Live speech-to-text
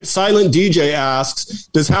Silent DJ asks,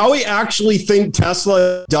 does Howie actually think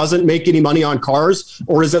Tesla doesn't make any money on cars?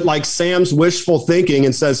 Or is it like Sam's wishful thinking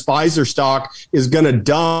and says Pfizer stock is going to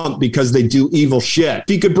dump because they do evil shit? If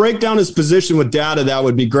he could break down his position with data, that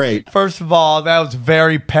would be great. First of all, that was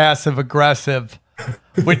very passive aggressive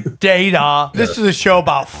with data. This is a show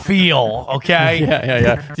about feel, okay?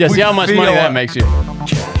 Yeah, see how much money that makes you.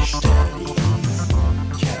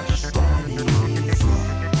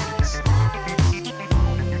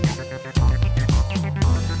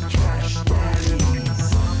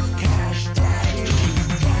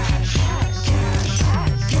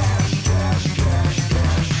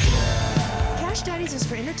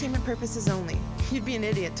 Purposes only. You'd be an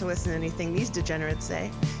idiot to listen to anything these degenerates say.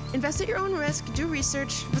 Invest at your own risk, do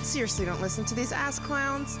research, but seriously don't listen to these ass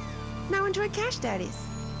clowns. Now enjoy Cash Daddies.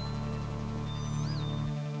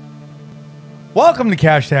 Welcome to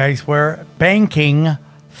Cash Daddies, where banking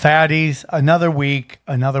fatties, another week.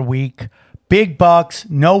 Big bucks,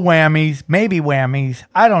 no whammies, maybe whammies.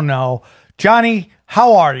 I don't know. Johnny,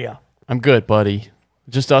 how are you? I'm good, buddy.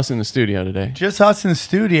 Just us in the studio today. Just us in the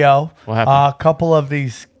studio. What happened? A couple of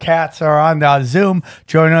these cats are on Zoom,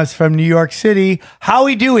 joining us from New York City.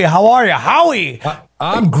 Howie Dewey, how are you? Howie!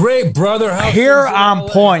 I'm great, brother. How's Hair things in on LA?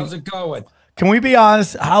 point. How's it going? Can we be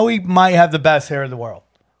honest? Howie might have the best hair in the world.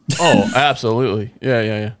 Oh, absolutely.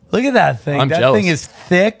 Yeah. Look at that thing. I'm that jealous. thing is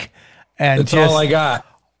thick and That's just... all I got.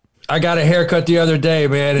 I got a haircut the other day,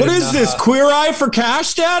 man. What is this, Queer Eye for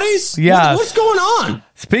Cash Daddies? Yes. What's going on?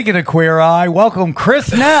 Speaking of Queer Eye, welcome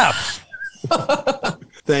Chris Neff.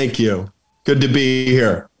 Thank you. Good to be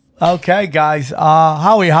here. Okay, guys.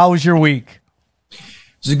 Howie, how was your week?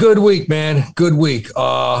 It's a good week, man. Good week.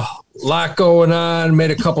 Lot going on.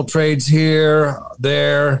 Made a couple trades here,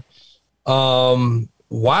 there.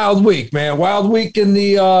 Wild week, man. Wild week in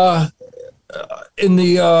the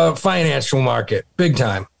financial market, big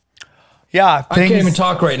time. Yeah, I can't even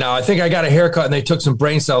talk right now. I think I got a haircut and they took some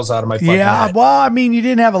brain cells out of my fucking head. Well, I mean, you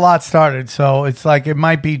didn't have a lot started, so it's like it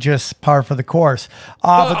might be just par for the course.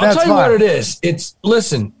 But that's I'll tell you fine. what it is.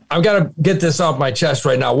 Listen, I've got to get this off my chest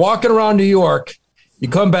right now. Walking around New York, you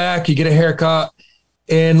come back, you get a haircut,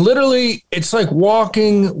 and literally it's like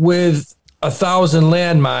walking with 1,000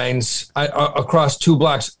 landmines across 2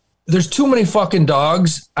 blocks. There's too many fucking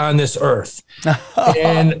dogs on this earth.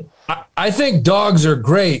 And I think dogs are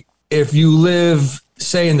great if you live,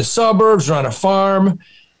 say, in the suburbs or on a farm,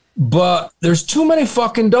 but there's too many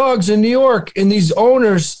fucking dogs in New York, and these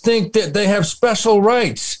owners think that they have special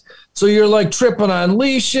rights. So you're like tripping on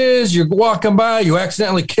leashes, you're walking by, you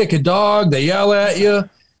accidentally kick a dog, they yell at you.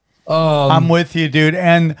 I'm with you, dude.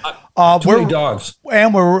 And too many dogs.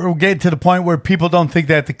 And we're getting to the point where people don't think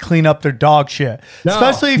they have to clean up their dog shit.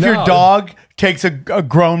 Especially if your dog takes a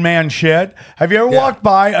grown man shit. Have you ever walked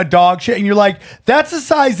by a dog shit and you're like, that's the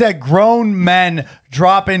size that grown men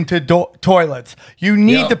drop into toilets. You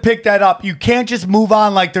need to pick that up. You can't just move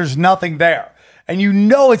on like there's nothing there. And you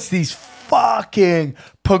know it's these fucking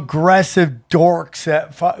progressive dorks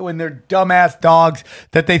that when they're dumbass dogs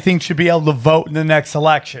that they think should be able to vote in the next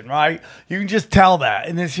election, right? You can just tell that.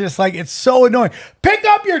 And it's just like, it's so annoying. Pick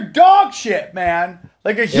up your dog shit, man.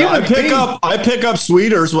 Like a human being. I pick up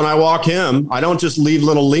Sweeters when I walk him. I don't just leave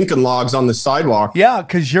little Lincoln logs on the sidewalk. Yeah,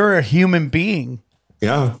 because you're a human being.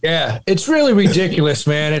 Yeah. Yeah, it's really ridiculous,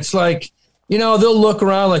 man. It's like, you know, they'll look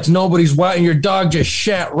around like nobody's watching. Your dog just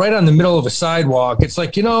shat right on the middle of a sidewalk. It's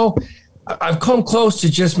like, you know, I've come close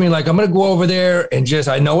to just being like, I'm going to go over there and just,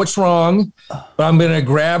 I know it's wrong, but I'm going to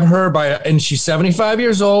grab her and she's 75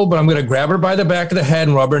 years old, but I'm going to grab her by the back of the head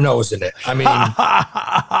and rub her nose in it. I mean,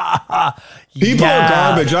 people are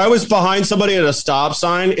garbage. I was behind somebody at a stop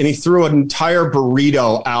sign and he threw an entire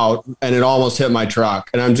burrito out and it almost hit my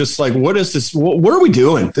truck. And I'm just like, what is this? What are we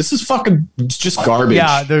doing? This is fucking just garbage.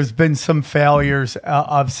 Yeah, there's been some failures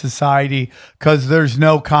of society because there's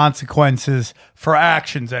no consequences for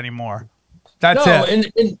actions anymore. That's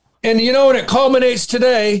it. And you know, when it culminates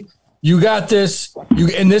today, you got this,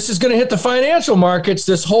 and this is going to hit the financial markets,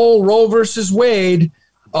 this whole Roe versus Wade.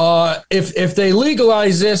 If they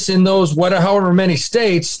legalize this in those however many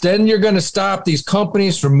states, then you're going to stop these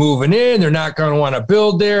companies from moving in. They're not going to want to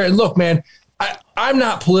build there. And look, man, I'm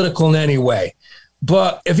not political in any way,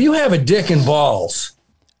 but if you have a dick and balls,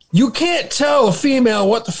 you can't tell a female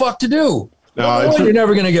what the fuck to do. No, you're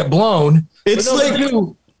never going to get blown. It's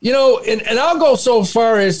like... You know, and I'll go so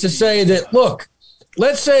far as to say that, look,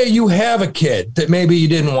 let's say you have a kid that maybe you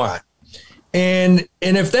didn't want. And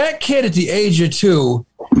if that kid at the age of 2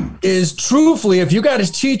 is truthfully, if you got his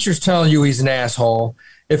teachers telling you he's an asshole,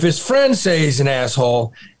 if his friends say he's an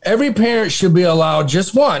asshole, every parent should be allowed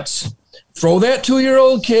just once throw that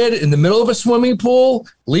 2-year-old kid in the middle of a swimming pool,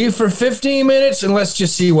 leave for 15 minutes, and let's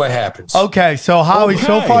just see what happens. Okay, so Howie,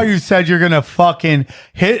 so far you said you're gonna fucking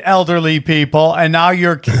hit elderly people, and now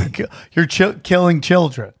you're killing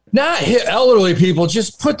children. Not hit elderly people,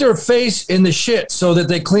 just put their face in the shit so that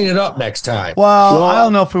they clean it up next time. Well, I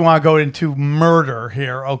don't know if we want to go into murder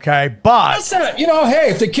here, okay? But that's not, hey,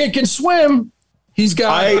 if the kid can swim, he's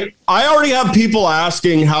got. I already have people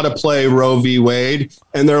asking how to play Roe v. Wade,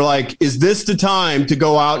 and they're like, "Is this the time to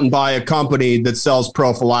go out and buy a company that sells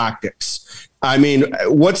prophylactics?" I mean,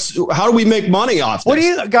 how do we make money off this? What do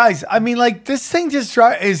you guys? I mean, like this thing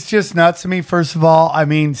is just nuts to me. First of all, I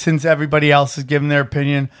mean, since everybody else has given their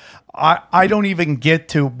opinion, I don't even get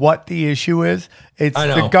to what the issue is. It's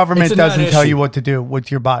the government doesn't tell you what to do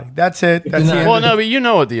with your body. That's it. That's the end. Well, no, but you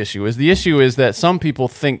know what the issue is. The issue is that some people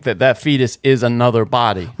think that fetus is another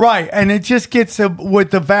body. Right. And it just gets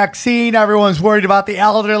with the vaccine, everyone's worried about the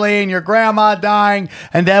elderly and your grandma dying.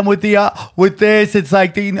 And then with this, it's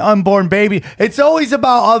like the unborn baby. It's always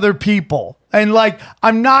about other people. And like,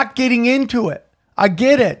 I'm not getting into it. I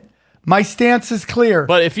get it. My stance is clear.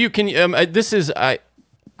 But if you can,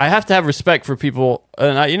 I have to have respect for people.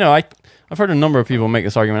 And I've heard a number of people make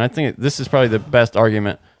this argument. I think this is probably the best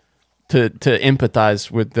argument to empathize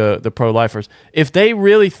with the pro-lifers. If they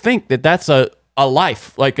really think that that's a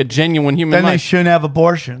life, like a genuine human life, then they shouldn't have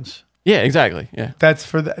abortions. Yeah, exactly. Yeah, they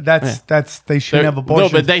shouldn't have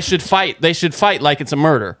abortions. No, but they should fight. They should fight like it's a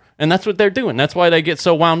murder, and that's what they're doing. That's why they get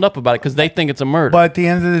so wound up about it, because they think it's a murder. But at the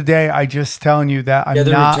end of the day, I just telling you that I'm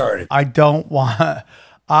not. Retarded. I don't want.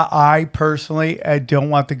 I personally don't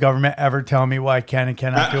want the government ever telling me what I can and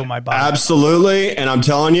cannot do with my body. Absolutely. And I'm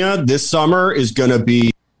telling you, this summer is going to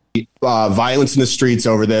be violence in the streets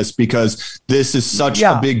over this, because this is such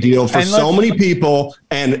a big deal for so many people.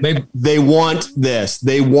 And they want this.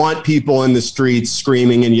 They want people in the streets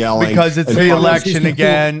screaming and yelling. Because it's the election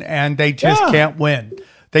again, and they just can't win.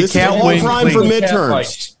 They can't win. Time for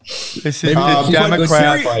midterms. This is the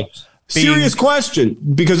Democrats. Serious question,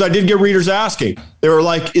 because I did get readers asking. They were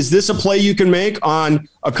like, is this a play you can make on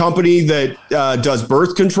a company that does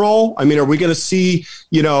birth control? I mean, are we going to see,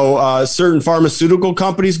 certain pharmaceutical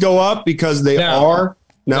companies go up because they are?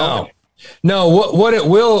 No. What it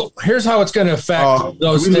will, here's how it's going to affect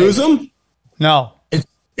those states. Lose them? No.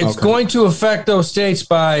 It's going to affect those states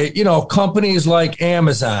by, companies like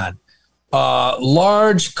Amazon.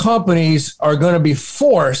 Large companies are going to be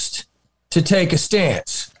forced to take a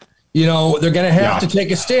stance. They're going to have to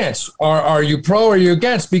take a stance. Are you pro or are you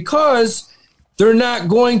against? Because they're not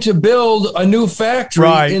going to build a new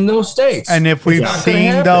factory in those states. And if we've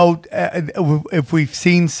seen if we've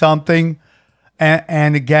seen something,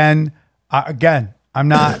 and again, I'm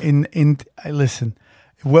not listen,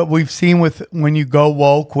 what we've seen with when you go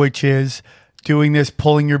woke, which is doing this,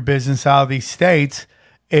 pulling your business out of these states,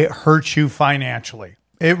 it hurts you financially.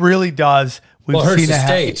 It really does. We've seen the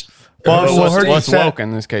states. What's woke in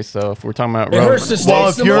this case, though? If we're talking about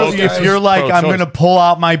if you're like, I'm going to pull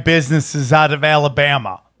out my businesses out of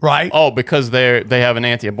Alabama, right? Oh, because they have an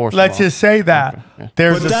anti-abortion Let's law. just say that. Okay,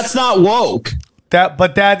 yeah. But that's not woke.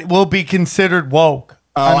 But that will be considered woke.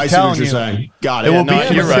 I see what you're saying. Got it. It will be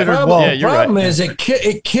considered woke. The problem is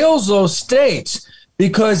it kills those states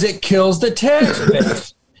because it kills the tax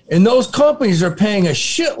base. And those companies are paying a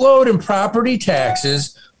shitload in property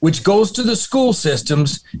taxes, which goes to the school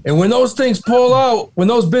systems. And when those things pull out, when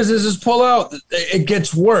those businesses pull out, it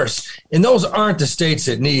gets worse. And those aren't the states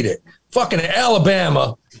that need it. Fucking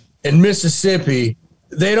Alabama and Mississippi,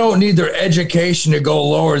 they don't need their education to go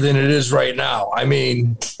lower than it is right now. I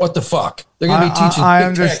mean, what the fuck? They're going to be teaching. I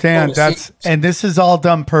understand and this is all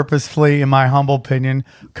done purposefully, in my humble opinion,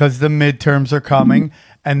 because the midterms are coming,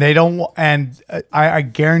 and they don't. And I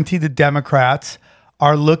guarantee the Democrats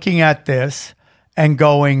are looking at this and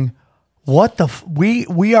going, "What the?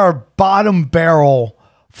 We are bottom barrel,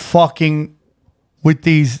 fucking." With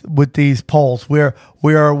these polls, we're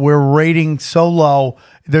rating so low.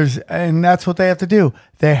 And that's what they have to do.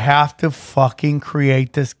 They have to fucking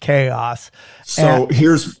create this chaos. So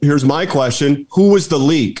here's my question: who was the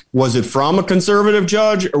leak? Was it from a conservative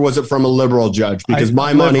judge or was it from a liberal judge? Because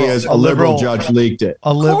my money is a liberal judge leaked it.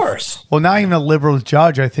 Of course. Well, not even a liberal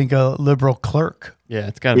judge. I think a liberal clerk. Yeah,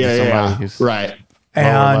 it's got to be somebody who's right.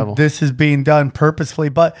 And this is being done purposefully.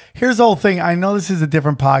 But here's the whole thing. I know this is a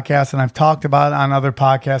different podcast, and I've talked about it on other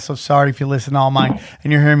podcasts. So sorry if you listen to all mine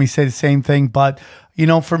and you're hearing me say the same thing. But,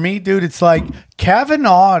 for me, dude, it's like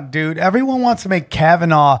Kavanaugh, dude. Everyone wants to make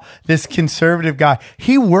Kavanaugh this conservative guy.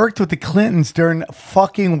 He worked with the Clintons during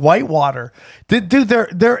fucking Whitewater. Dude,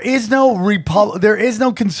 there is no there is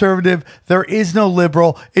no conservative, there is no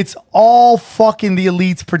liberal. It's all fucking the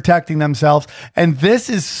elites protecting themselves. And this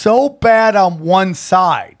is so bad on one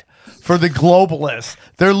side for the globalists.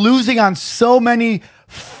 They're losing on so many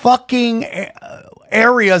fucking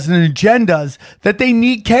areas and agendas that they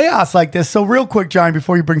need chaos like this. So real quick, Johnny,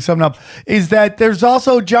 before you bring something up, is that there's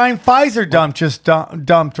also a giant Pfizer dump just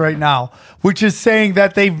dumped right now, which is saying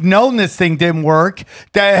that they've known this thing didn't work,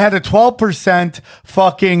 that it had a 12%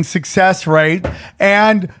 fucking success rate,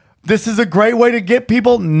 and this is a great way to get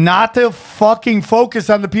people not to fucking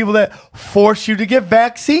focus on the people that force you to get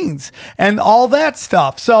vaccines and all that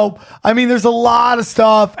stuff. So, I mean, there's a lot of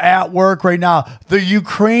stuff at work right now. The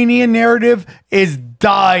Ukrainian narrative is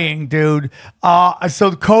dying, dude.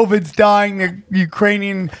 So COVID's dying. The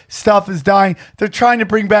Ukrainian stuff is dying. They're trying to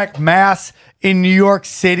bring back masks in New York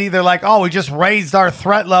City. They're like, oh, we just raised our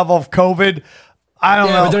threat level of COVID. I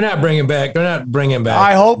don't know. But they're not bringing back. They're not bringing back.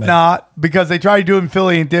 I hope not, because they tried to do it in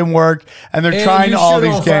Philly and it didn't work, and they're trying all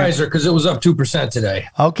these games. Pfizer, because it was up 2% today.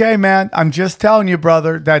 Okay, man. I'm just telling you,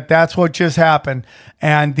 brother, that's what just happened,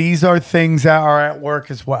 and these are things that are at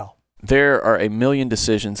work as well. There are a million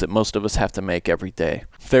decisions that most of us have to make every day.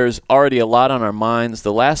 There's already a lot on our minds.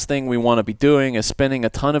 The last thing we want to be doing is spending a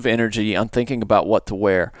ton of energy on thinking about what to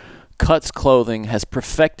wear. Cuts Clothing has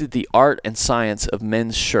perfected the art and science of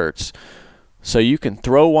men's shirts, so you can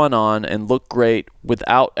throw one on and look great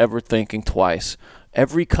without ever thinking twice.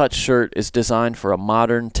 Every Cuts shirt is designed for a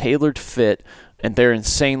modern, tailored fit, and they're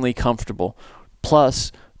insanely comfortable.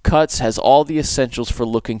 Plus, Cuts has all the essentials for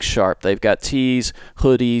looking sharp. They've got tees,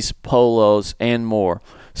 hoodies, polos, and more.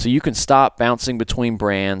 So you can stop bouncing between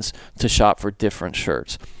brands to shop for different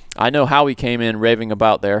shirts. I know Howie came in raving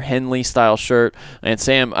about their Henley style shirt, and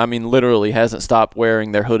Sam, literally hasn't stopped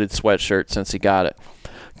wearing their hooded sweatshirt since he got it.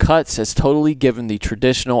 Cuts has totally given the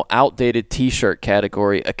traditional outdated t-shirt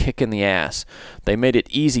category a kick in the ass. They made it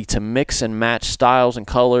easy to mix and match styles and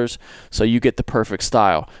colors so you get the perfect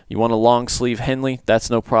style. You want a long sleeve Henley? That's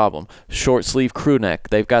no problem. Short sleeve crew neck,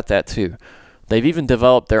 they've got that too. They've even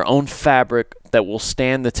developed their own fabric that will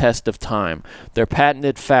stand the test of time. Their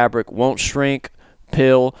patented fabric won't shrink,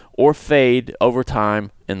 pill, or fade over time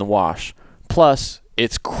in the wash. Plus,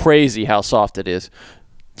 it's crazy how soft it is.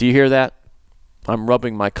 Do you hear that? I'm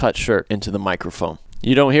rubbing my Cut shirt into the microphone.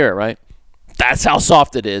 You don't hear it, right? That's how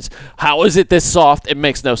soft it is. How is it this soft? It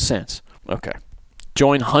makes no sense. Okay.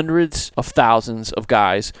 Join hundreds of thousands of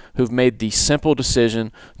guys who've made the simple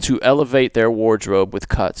decision to elevate their wardrobe with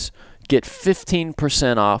Cuts. Get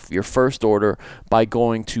 15% off your first order by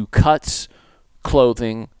going to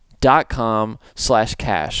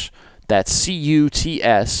cutsclothing.com/cash. That's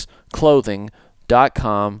CUTS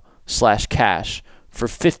clothing.com/cash for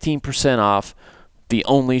 15% off the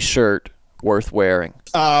only shirt worth wearing.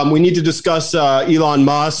 We need to discuss Elon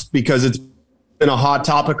Musk because it's been a hot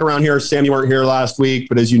topic around here. Sam, you weren't here last week,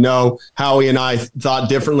 but as you know, Howie and I thought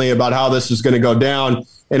differently about how this was going to go down.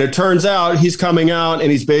 And it turns out he's coming out and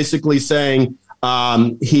he's basically saying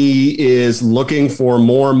he is looking for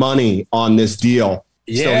more money on this deal.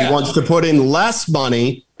 Yeah. So he wants to put in less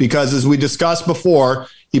money because, as we discussed before,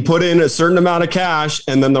 he put in a certain amount of cash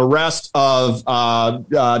and then the rest of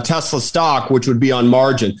Tesla stock, which would be on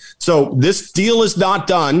margin. So this deal is not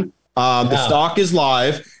done. The stock is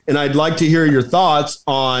live. And I'd like to hear your thoughts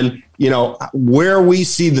on, where we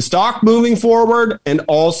see the stock moving forward, and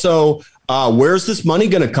also where's this money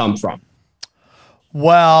going to come from?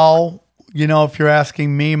 Well, if you're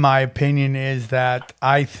asking me, my opinion is that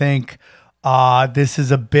I think this is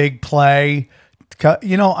a big play.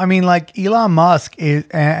 Like Elon Musk is,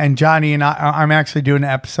 and Johnny and I'm actually doing an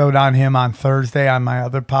episode on him on Thursday on my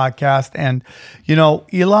other podcast. And,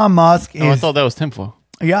 Elon Musk is. I thought that was tinfoil.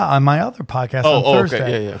 Yeah, on my other podcast on Thursday.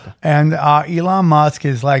 Okay. Yeah. Okay. And Elon Musk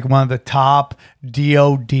is like one of the top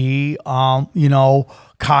DOD,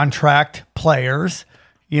 contract players.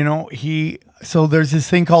 So there's this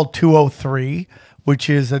thing called 203,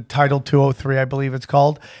 which is a Title 203, I believe it's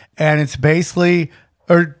called. And it's basically,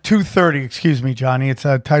 or 230, excuse me, Johnny. It's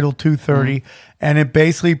a Title 230. And it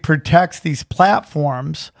basically protects these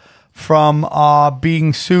platforms from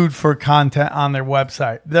being sued for content on their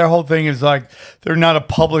website. Their whole thing is like, they're not a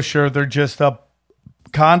publisher, they're just a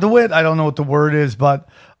conduit. I don't know what the word is, but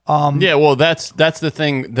yeah, well, that's the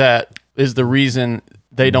thing that is the reason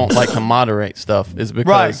they don't like to moderate stuff is because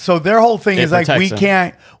right. So their whole thing is like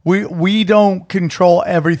we don't control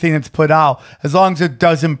everything that's put out as long as it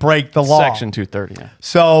doesn't break the law. Section 230. Yeah.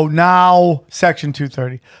 So now Section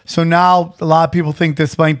 230. So now a lot of people think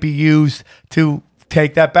this might be used to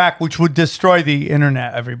take that back, which would destroy the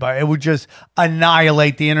internet, everybody. It would just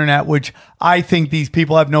annihilate the internet, which I think these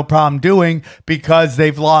people have no problem doing because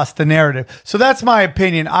they've lost the narrative. So that's my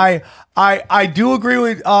opinion. I do agree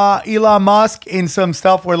with Elon Musk in some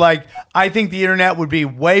stuff where, like, I think the internet would be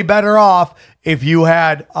way better off if you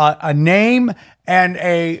had a name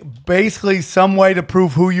and basically some way to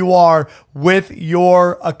prove who you are with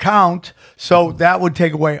your account. So that would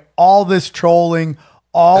take away all this trolling,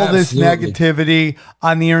 all this negativity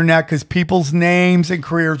on the internet, because people's names and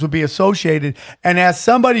careers would be associated. And as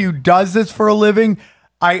somebody who does this for a living,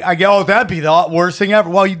 I go, oh, that'd be the worst thing ever.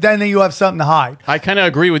 Well, then you have something to hide. I kind of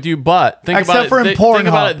agree with you, but think about it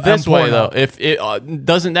this way, though. If it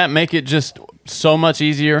doesn't that make it just so much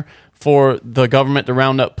easier for the government to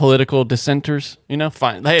round up political dissenters? You know,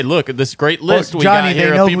 fine. Hey, look at this great list we got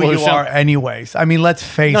here of people who you are anyways. I mean, let's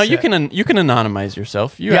face it. No, you can anonymize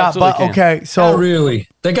yourself. You absolutely can. Okay, so not really,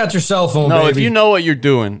 they got your cell phone. No, baby. if you know what you're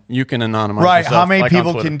doing, you can anonymize. Right? Yourself, how many like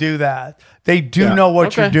people can do that? They do know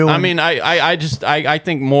what you're doing. I mean, I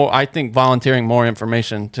think more. I think volunteering more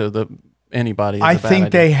information to anybody. Is I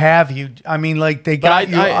think they have you. I mean, like they got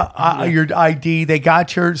your ID. They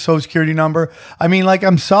got your social security number. I mean, like,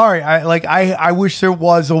 I'm sorry. I wish there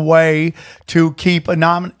was a way to keep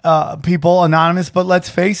people anonymous, but let's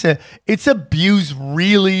face it, it's abused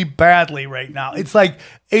really badly right now. It's like,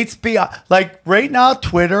 right now,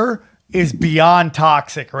 Twitter is beyond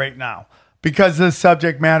toxic right now because of the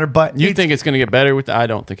subject matter. But you think it's going to get better with I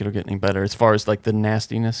don't think it'll get any better as far as like the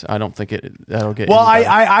nastiness. I don't think that'll get. Well,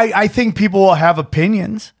 I think people will have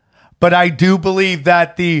opinions, but I do believe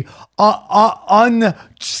that the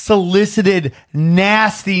unsolicited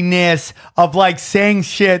nastiness of like saying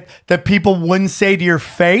shit that people wouldn't say to your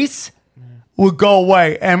face would go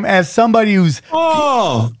away. And as somebody who's...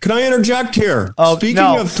 Oh, can I interject here? Speaking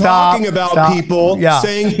of talking about people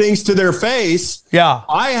saying things to their face,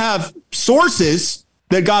 I have sources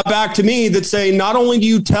that got back to me that say, not only do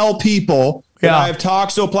you tell people that I have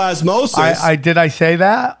toxoplasmosis... Did I say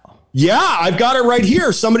that? Yeah, I've got it right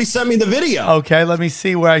here. Somebody sent me the video. Okay, let me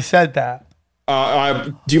see where I said that.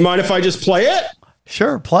 Do you mind if I just play it?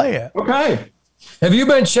 Sure, play it. Okay. Have you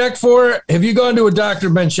been checked for it? Have you gone to a doctor,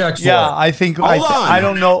 been checked for it? Yeah, I think. I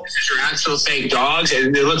don't know. These are actual fake dogs,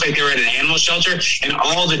 and they look like they were at an animal shelter, and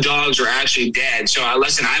all the dogs were actually dead. So,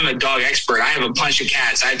 listen, I'm a dog expert. I have a bunch of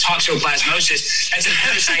cats. I have toxoplasmosis. That's a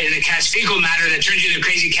parasite in a cat's fecal matter that turns you into a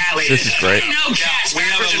crazy cat lady. This is great. No cats. We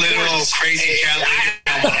have a literal crazy cat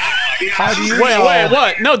lady. How do you wait,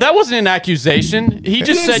 what? No, that wasn't an accusation. He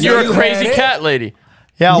just said you're a crazy cat lady.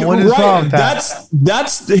 Yeah, what is wrong with that?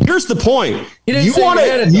 That's here's the point. You want to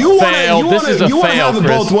have it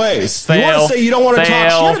both ways. Fail. You want to say you don't want to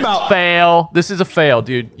talk shit about. Fail. This is a fail,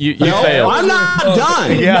 dude. You failed. I'm not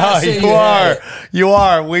done. Yeah, you are. You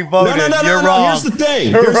are. We voted. No. You're wrong. Here's the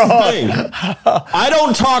thing. I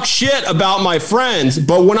don't talk shit about my friends,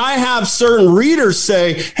 but when I have certain readers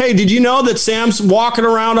say, "Hey, did you know that Sam's walking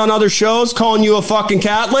around on other shows calling you a fucking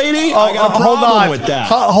cat lady?" I got a problem with that.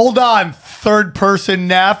 Hold on. Third person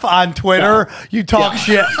Neff on Twitter. Yeah. You talk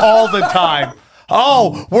shit all the time.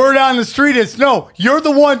 Oh, word on the street is no, you're the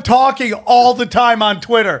one talking all the time on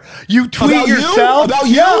Twitter. You tweet about yourself. About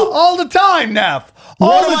you? Yeah, all the time, Neff.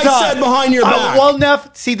 What have I said behind your back? Well,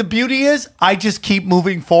 Neff, see, the beauty is I just keep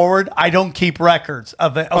moving forward. I don't keep records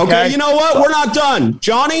of it. Okay, you know what? We're not done.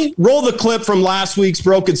 Johnny, roll the clip from last week's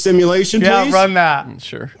Broken Simulation, please. Yeah, run that.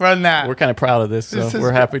 Sure. Run that. We're kind of proud of this, so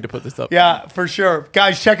we're happy to put this up. Yeah, for sure.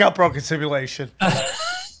 Guys, check out Broken Simulation.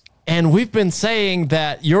 And we've been saying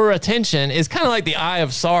that your attention is kind of like the eye of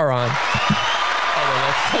Sauron.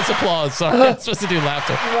 That's applause. Sorry, I'm supposed to do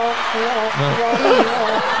laughter. No.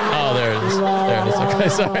 Oh, there it is. There it is. Okay,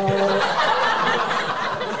 sorry.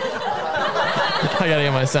 I gotta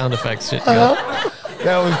get my sound effects shit.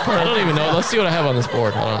 That was perfect. I don't even know. Let's see what I have on this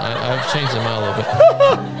board. Hold on. I've changed them out a little bit.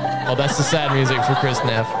 Oh, that's the sad music for Chris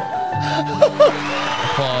Neff.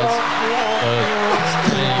 Applause.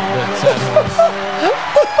 The sad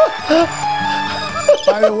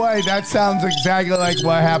By the way, that sounds exactly like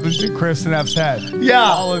what happens in Chris Neff's head. Yeah.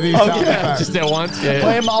 All of these sound effects. Just at once? Yeah.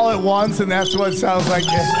 Play them all at once, and that's what it sounds like. You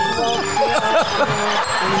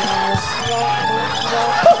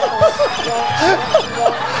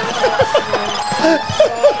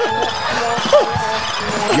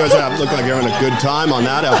guys look like you're having a good time on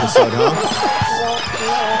that episode, huh?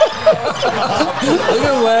 Look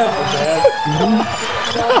at him laughing, man.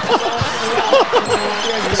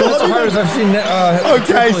 So that's as hard as I've seen.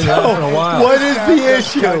 Okay, so in a while. what is the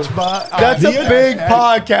issue? That's a big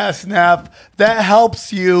podcast, Neff, that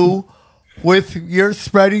helps you with your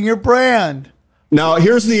spreading your brand. Now,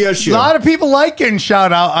 here's the issue. A lot of people like getting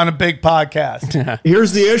shout out on a big podcast.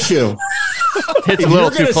 Here's the issue. It's If a little you're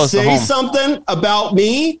too going to close to say home. something about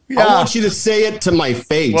me, Yeah. I want you to say it to my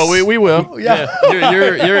face. Well, we will. Yeah. Yeah.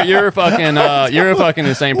 You're a fucking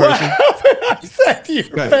insane What person. haven't I said to your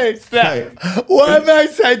Okay. face? Neff? What haven't I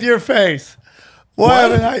said to your face?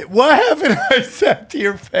 What haven't I said to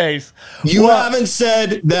your face? You What? haven't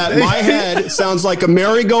said that my head sounds like a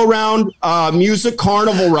merry-go-round music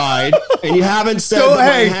carnival ride, and you haven't said Don't,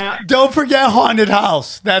 that hey, my hat. don't forget Haunted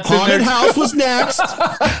House. That's in Haunted there. House was next,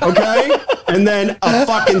 okay? And then a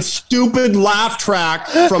fucking stupid laugh track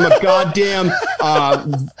from a goddamn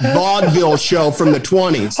vaudeville show from the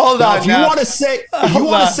 20s. Hold Now, on, if you now. want to say,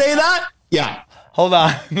 Hold on. that, yeah. Hold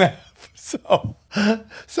on.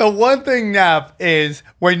 So one thing, Neff, is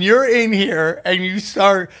when you're in here and you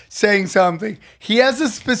start saying something, he has a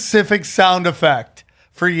specific sound effect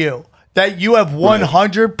for you that you have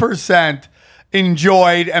 100%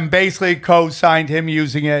 enjoyed and basically co-signed him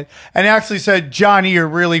using it and actually said, Johnny, you're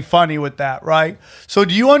really funny with that, right? So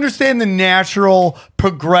do you understand the natural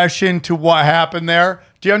progression to what happened there?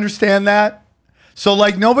 Do you understand that? So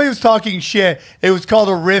like nobody was talking shit. It was called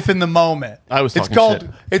a riff in the moment. I was It's talking called shit.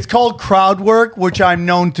 it's called crowd work, which I'm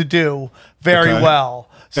known to do very Okay. well.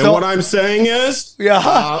 And So what I'm saying is, yeah,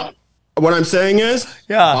 yeah.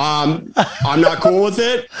 I'm not cool with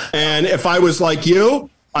it. And if I was like you,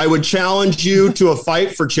 I would challenge you to a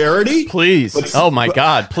fight for charity. Please. Oh my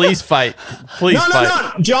God. Please fight. Please No,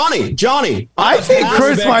 fight. no, Johnny. I think I'll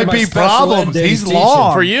Chris back might to my be special ed problems. days He's teaching.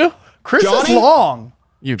 long. For you? Chris is Johnny? long.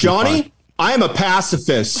 You'd be Johnny, fine. I am a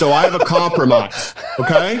pacifist, so I have a compromise.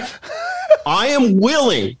 Okay, I am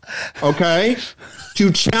willing. Okay,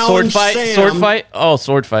 to Sword challenge fight? Sam. Sword fight? Oh,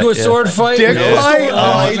 sword fight. Do a yeah. sword fight. Dick Yeah. fight?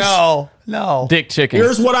 Fights. Oh no. Dick chicken.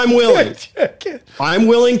 Here's what I'm willing. I'm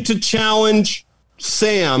willing to challenge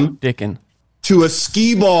Sam Dickin. to a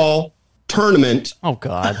skee ball tournament. Oh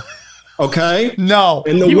God. Okay, No.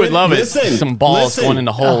 and the You would win- love it. listen, Some balls listen. going in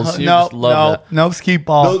the holes. You no, just love that. no ski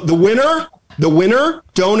ball. The winner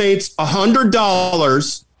donates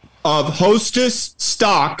 $100 of Hostess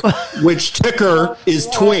stock, which ticker is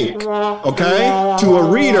Twink, okay, to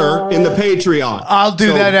a reader in the Patreon. I'll do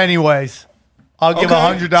So- that anyways. I'll give Okay,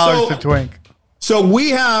 $100 so- to Twink. So we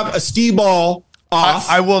have a skee ball off.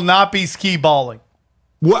 I will not be ski balling.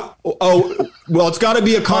 What? Oh, well, it's got to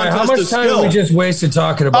be a All right, contest how much of time skill. have we just wasted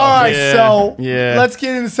talking about All right, this? Yeah, so yeah. let's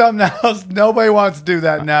get into something else. Nobody wants to do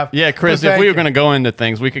that, Neff. Yeah, Chris, But if thank we were you. going to go into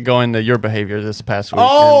things, we could go into your behavior this past week.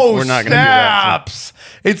 Oh, and we're not going to do that. snaps.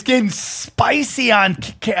 It's getting spicy on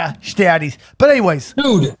Cash Daddies. But anyways,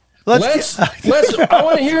 Dude, Let's let's I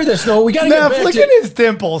want to hear this. No, we got to get Neff, back look to at his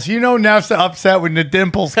dimples. You know Neff's upset when the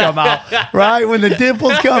dimples come out, right? When the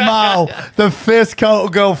dimples come out, the fists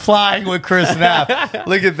go flying with Chris Neff.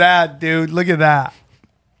 Look at that, dude. Look at that.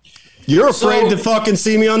 You're afraid to fucking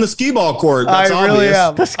see me on the skee ball court. That's I really obvious.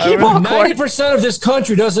 am. The skee ball court. 90% of this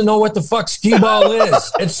country doesn't know what the fuck skee ball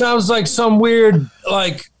is. It sounds like some weird,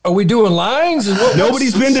 like, are we doing lines? And what,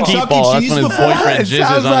 Nobody's been to Skee Chuck ball. E. That's Cheese when his before. boyfriend It jizzes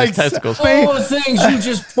sounds on like his testicles. all the things you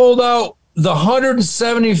just pulled out. The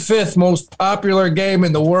 175th most popular game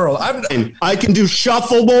in the world. I can do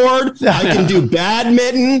shuffleboard. I can do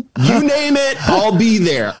badminton. You name it, I'll be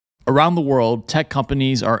there. Around the world, tech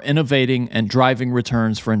companies are innovating and driving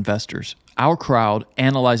returns for investors. Our crowd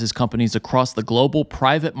analyzes companies across the global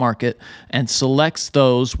private market and selects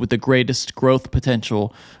those with the greatest growth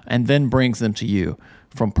potential and then brings them to you.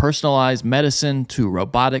 From personalized medicine to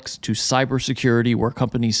robotics to cybersecurity, where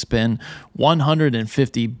companies spend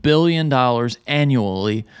 $150 billion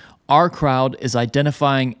annually, our crowd is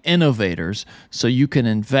identifying innovators so you can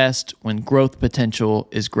invest when growth potential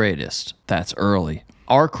is greatest. That's early.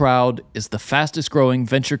 Our crowd is the fastest growing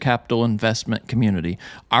venture capital investment community.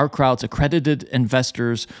 Our crowd's accredited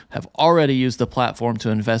investors have already used the platform to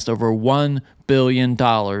invest over $1 billion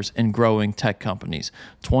in growing tech companies.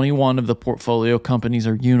 21 of the portfolio companies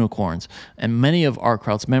are unicorns, and many of our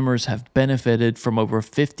crowd's members have benefited from over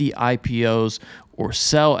 50 IPOs or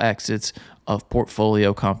sell exits of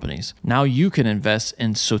portfolio companies. Now you can invest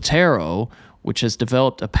in Sotero, which has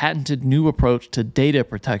developed a patented new approach to data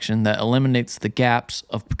protection that eliminates the gaps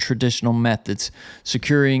of traditional methods,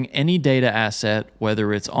 securing any data asset,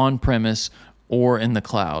 whether it's on-premise or in the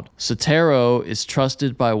cloud. Cetero is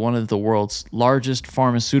trusted by one of the world's largest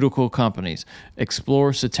pharmaceutical companies.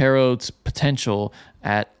 Explore Cetero's potential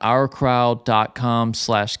at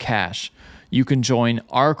ourcrowd.com/cash. You can join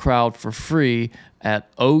Our Crowd for free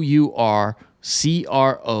at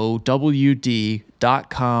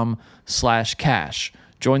ourcrowd.com/cash.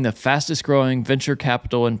 Join the fastest growing venture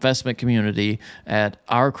capital investment community at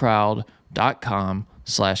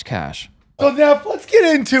ourcrowd.com/cash. So, Neff, let's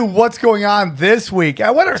get into what's going on this week.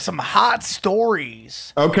 What are some hot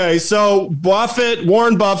stories? Okay, so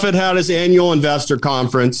Warren Buffett had his annual investor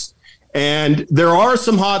conference, and there are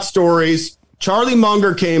some hot stories. Charlie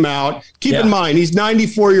Munger came out. Keep in mind, he's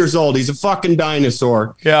 94 years old. He's a fucking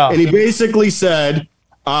dinosaur. Yeah. And he basically said,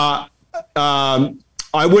 I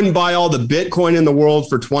wouldn't buy all the Bitcoin in the world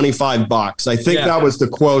for $25. I think that was the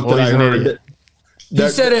quote that I heard. He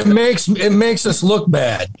said it makes us look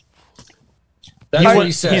bad. That's what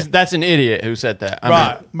he said. That's an idiot who said that.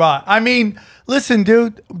 Right. I mean, listen,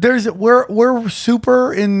 dude. We're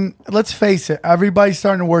super in. Let's face it. Everybody's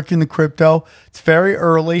starting to work in the crypto. It's very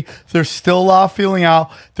early. There's still a lot feeling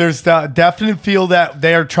out. There's the definite feel that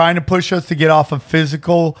they are trying to push us to get off of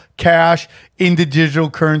physical cash into digital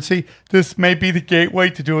currency. This may be the gateway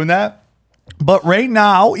to doing that. But right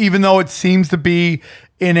now, even though it seems to be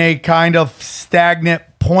in a kind of stagnant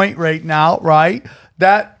point right now, right?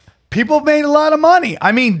 That people have made a lot of money.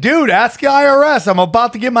 I mean, dude, ask the IRS. I'm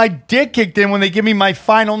about to get my dick kicked in when they give me my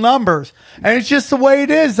final numbers. And it's just the way it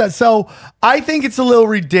is. So I think it's a little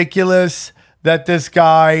ridiculous that this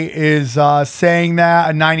guy is saying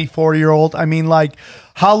that, a 94-year-old. I mean, like,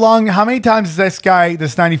 how many times has this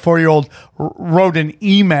 94-year-old wrote an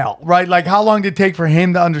email, right? Like, how long did it take for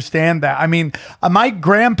him to understand that? I mean, my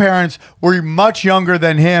grandparents were much younger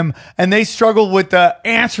than him, and they struggled with the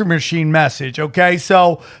answer machine message, okay?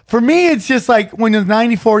 So for me, it's just like when the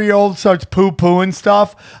 94-year-old starts poo-pooing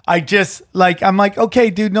stuff, I'm like,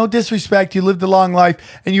 okay, dude, no disrespect. You lived a long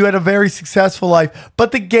life, and you had a very successful life,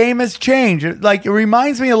 but the game has changed. Like, it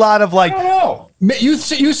reminds me a lot of like... I don't know. You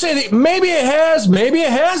say that maybe it has, maybe it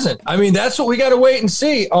hasn't. I mean, that's what we got to wait and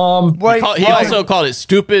see. He also called it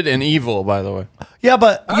stupid and evil, by the way. Yeah,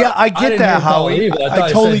 but I get that, Howie.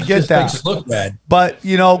 I totally get that. Makes it look bad. But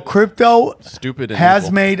crypto stupid and has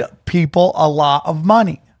evil. made people a lot of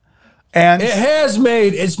money, and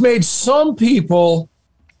it's made some people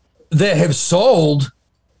that have sold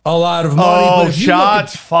a lot of money. Oh,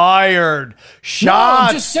 shots fired.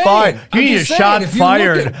 Shots fired. You need a shot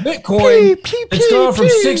fired. Bitcoin, it's gone from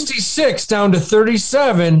 66 down to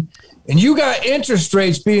 37, and you got interest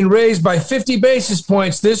rates being raised by 50 basis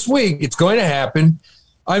points this week. It's going to happen.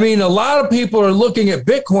 I mean, a lot of people are looking at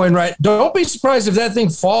Bitcoin, right? Don't be surprised if that thing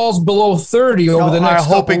falls below 30 over the next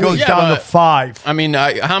couple I hope it goes down to 5. I mean,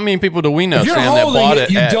 how many people do we know, if you're Sam, that bought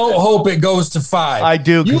it? You don't hope it goes to 5. I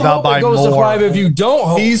do, because I'll buy more. You hope it goes to 5 if you don't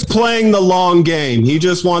hope. He's playing the long game. He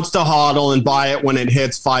just wants to hodl and buy it when it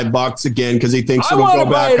hits $5 again because he thinks it'll go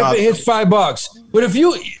back up. If it hits $5. But if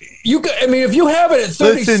you have it at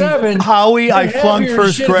 37. Listen, Howie, I flunked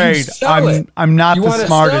first grade. I'm not the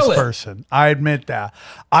smartest person. I admit that.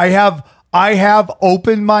 I have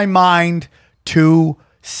opened my mind to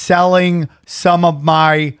selling some of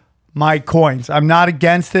my coins. I'm not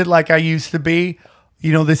against it like I used to be.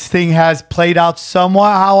 This thing has played out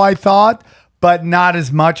somewhat how I thought, but not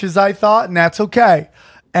as much as I thought, and that's okay.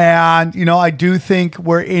 And, I do think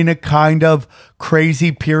we're in a kind of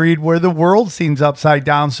crazy period where the world seems upside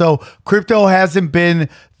down. So crypto hasn't been,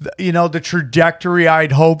 the trajectory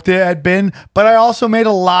I'd hoped it had been, but I also made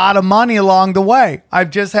a lot of money along the way. I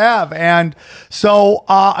just have. And so,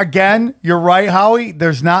 again, you're right, Howie.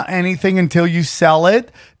 There's not anything until you sell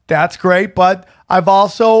it. That's great. But I've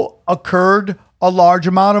also incurred a large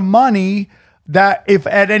amount of money that if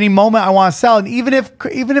at any moment I want to sell, and even if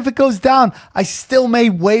it goes down, I still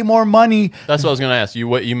made way more money. That's what I was going to ask you.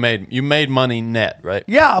 What you made? You made money net, right?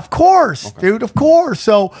 Yeah, of course, dude. Of course.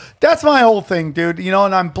 So that's my whole thing, dude.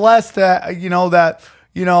 And I'm blessed that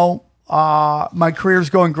my career's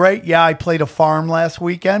going great. Yeah, I played a farm last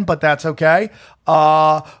weekend, but that's okay.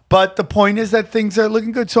 But the point is that things are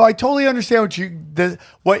looking good. So I totally understand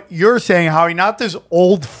what you're saying, Howie. Not this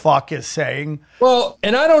old fuck is saying. Well,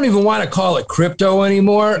 and I don't even want to call it crypto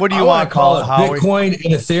anymore. What do you want to call it, Howie? Bitcoin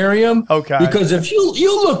and Ethereum. Okay. Because if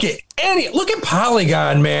you look at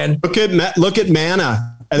Polygon, man. Look at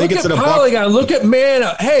Mana. I think it's at Polygon. Look at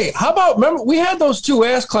Mana. Hey, how about, remember we had those two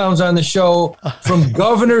ass clowns on the show from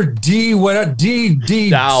Governor D.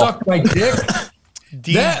 Suck my dick.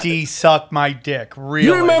 DD suck my dick. Really?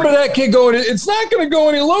 You remember that kid going, it's not going to go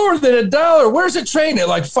any lower than $1. Where's it trading at?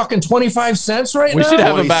 Like fucking 25 cents right now? We should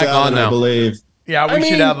have him back on now. I believe. Yeah, we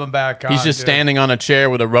should have him back on. He's just standing on a chair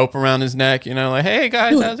with a rope around his neck, like, hey,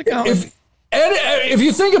 guys, how's it going? If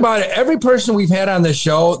you think about it, every person we've had on the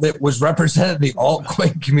show that was represented the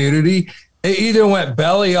altcoin community, they either went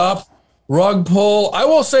belly up, rug pull. I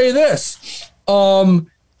will say this.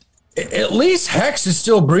 At least Hex is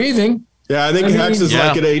still breathing. Yeah, I think Hex is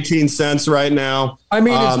like at 18 cents right now. I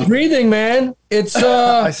mean, it's breathing, man. It's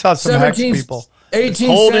I saw some 17, Hex people. 18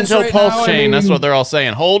 Hold cents until right pulse now. chain. That's what they're all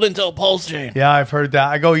saying. Hold until pulse chain. Yeah, I've heard that.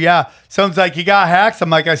 I go, yeah. Someone's like, you got hacks? I'm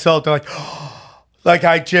like, I saw it. They're like, like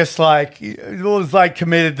I just it was like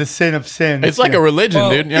committed the sin of sin. It's like a religion,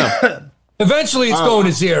 dude. Yeah. Eventually, it's going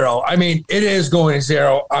to zero. I mean, it is going to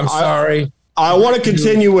zero. I'm sorry. I want to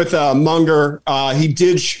continue with Munger. He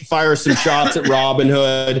did fire some shots at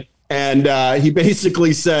Robinhood. And he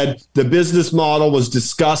basically said the business model was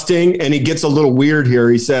disgusting. And he gets a little weird here.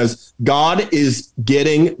 He says, God is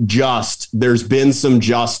getting just. There's been some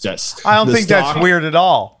justice. I don't think that's weird at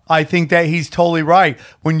all. I think that he's totally right.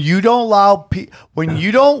 When you don't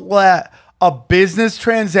let a business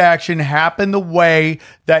transaction happen the way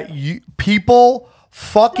that people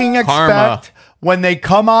fucking expect when they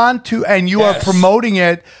come on to, and you are promoting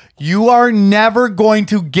it, you are never going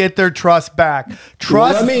to get their trust back.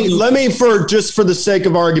 Let me for the sake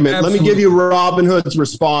of argument, let me give you Robinhood's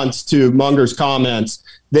response to Munger's comments.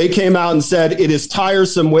 They came out and said, it is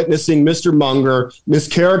tiresome witnessing Mr. Munger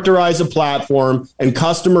mischaracterize a platform and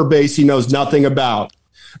customer base he knows nothing about.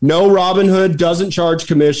 No, Robinhood doesn't charge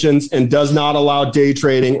commissions and does not allow day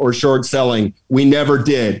trading or short selling. We never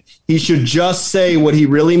did. He should just say what he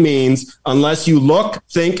really means. Unless you look,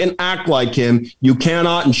 think, and act like him, you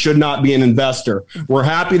cannot and should not be an investor. We're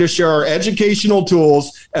happy to share our educational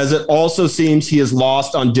tools, as it also seems he is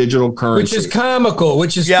lost on digital currency. Which is comical,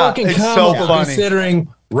 fucking comical, so considering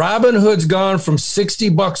Robinhood's gone from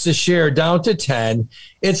 $60 a share down to 10.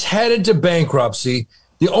 It's headed to bankruptcy.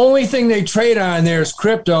 The only thing they trade on there is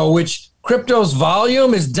crypto, which crypto's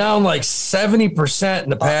volume is down like 70%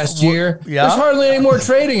 in the past year. Yeah. There's hardly any more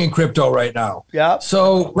trading in crypto right now. Yeah.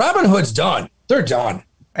 So Robinhood's done. They're done.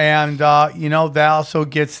 And, that also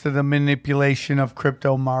gets to the manipulation of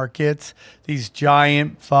crypto markets. These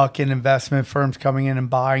giant fucking investment firms coming in and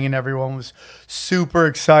buying, and everyone was super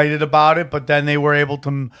excited about it. But then they were able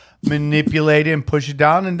to manipulate it and push it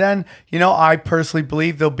down. And then, I personally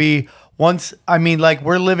believe there'll be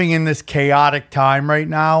we're living in this chaotic time right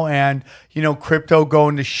now, and, crypto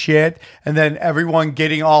going to shit, and then everyone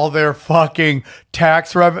getting all their fucking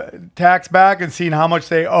tax back and seeing how much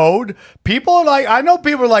they owed. People are like, I know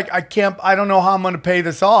people are like, I don't know how I'm going to pay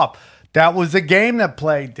this off. That was a game that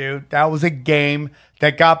played, dude. That was a game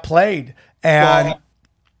that got played. And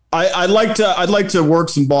I'd like to work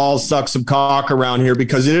some balls, suck some cock around here,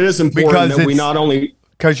 because it is important that we not only,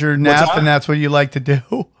 because you're napping, and that's what you like to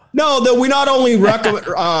do. No, that we not only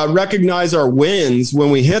recognize our wins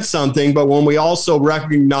when we hit something, but when we also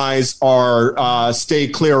recognize our stay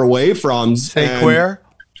clear away from.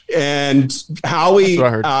 And Howie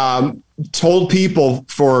told people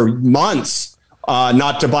for months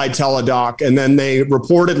not to buy Teladoc. And then they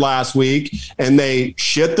reported last week, and they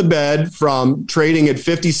shit the bed from trading at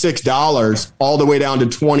 $56 all the way down to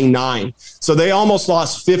 $29. So they almost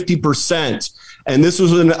lost 50%. And this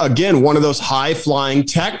was, again, one of those high-flying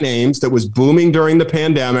tech names that was booming during the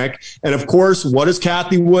pandemic. And, of course, what does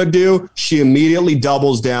Cathie Wood do? She immediately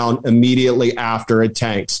doubles down immediately after it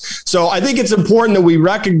tanks. So I think it's important that we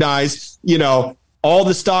recognize, all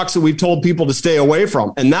the stocks that we've told people to stay away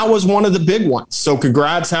from. And that was one of the big ones. So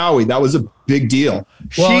congrats, Howie. That was a big deal.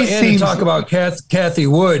 Well, to talk about Cathie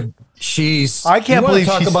Wood, I can't believe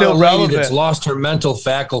she's still relevant. That's lost her mental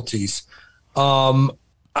faculties.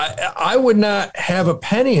 I would not have a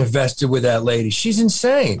penny invested with that lady. She's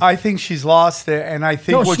insane. I think she's lost it, and I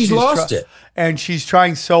think she's lost it. And she's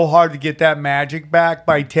trying so hard to get that magic back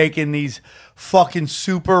by taking these fucking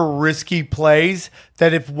super risky plays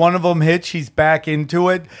that if one of them hits, she's back into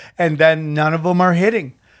it, and then none of them are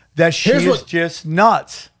hitting. That she is just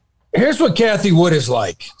nuts. Here's what Cathie Wood is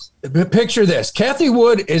like. Picture this. Cathie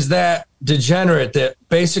Wood is that degenerate that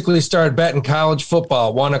basically started betting college football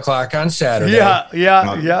at 1:00 on Saturday.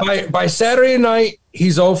 Yeah. By Saturday night,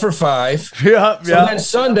 he's 0 for 5. Yeah. Then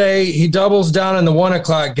Sunday, he doubles down in the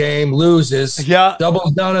 1:00 game, loses. Yeah.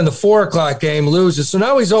 Doubles down in the 4:00 game, loses. So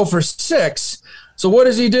now he's 0 for 6. So what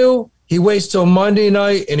does he do? He waits till Monday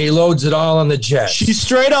night and he loads it all on the Jets. She's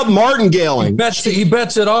straight up martingaling. He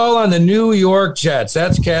bets it all on the New York Jets.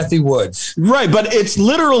 That's Cathie Woods. Right, but it's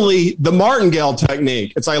literally the martingale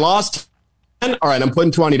technique. It's I lost 10, all right, I'm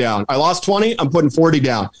putting 20 down. I lost 20, I'm putting 40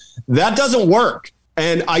 down. That doesn't work.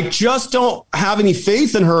 And I just don't have any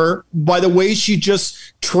faith in her by the way she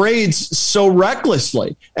just trades so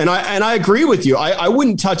recklessly. And I agree with you. I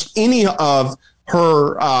wouldn't touch any of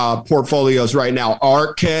her portfolios right now,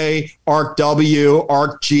 ARK K, ARK W,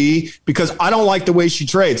 ARK G, because I don't like the way she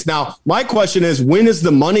trades. Now, my question is, when is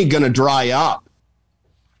the money going to dry up?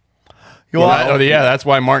 Yeah, that's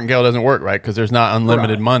why Martingale doesn't work, right? Because there's not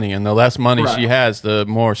unlimited money, and the less money she has, the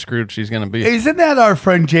more screwed she's going to be. Isn't that our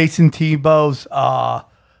friend Jason Tebow's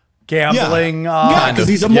gambling? Yeah, because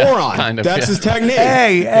he's a moron. That's his technique.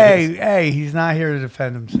 Hey, he's not here to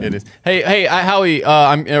defend himself. It is. Hey, Howie,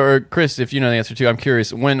 or Chris, if you know the answer too, I'm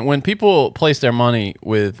curious. When people place their money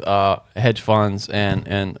with hedge funds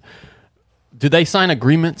and do they sign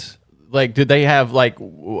agreements? Like, did they have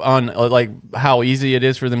on how easy it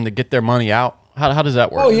is for them to get their money out? How does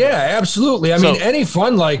that work? Oh yeah, absolutely. I mean, any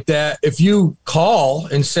fund like that, if you call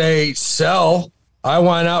and say, sell, I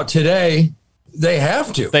want out today, they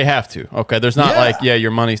have to. They have to. Okay. There's not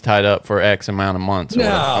your money's tied up for X amount of months.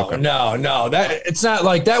 No. That it's not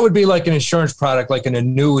like that would be like an insurance product, like an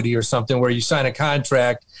annuity or something where you sign a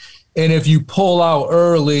contract, and if you pull out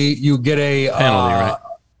early, you get a penalty, right?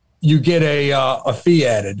 You get a fee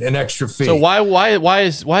added, an extra fee. So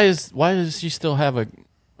why does she still have a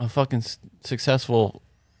fucking successful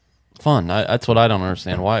fund? That's what I don't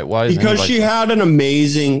understand. Why is because she had an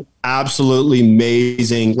amazing, absolutely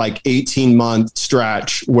amazing, 18-month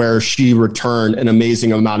stretch where she returned an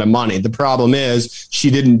amazing amount of money. The problem is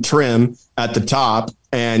she didn't trim at the top,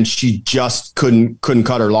 and she just couldn't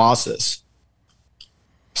cut her losses.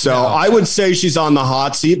 So I would say she's on the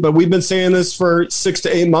hot seat, but we've been saying this for 6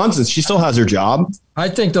 to 8 months, and she still has her job. I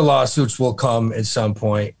think the lawsuits will come at some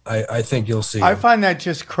point. I think you'll see. I find that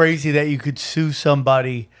just crazy that you could sue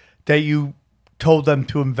somebody that you told them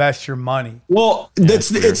to invest your money. Well,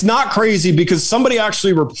 it's not crazy because somebody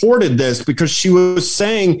actually reported this because she was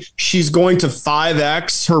saying she's going to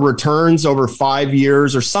 5x her returns over 5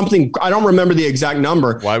 years or something. I don't remember the exact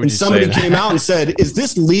number. Why would you somebody say that? came out and said, is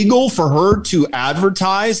this legal for her to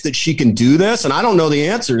advertise that she can do this? And I don't know the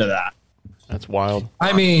answer to that. That's wild.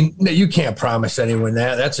 I mean, you can't promise anyone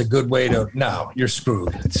that. That's a good way to, no, you're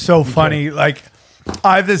screwed. It's so funny.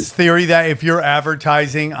 I have this theory that if you're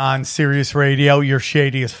advertising on Sirius Radio, you're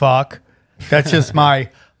shady as fuck. That's just my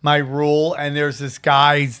rule. And there's this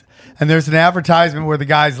guy's, and there's an advertisement where the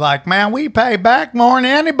guy's like, man, we pay back more than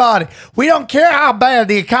anybody. We don't care how bad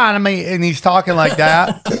the economy, and he's talking like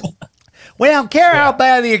that. We don't care how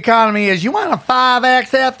bad the economy is. You want to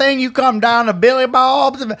 5X that thing? You come down to Billy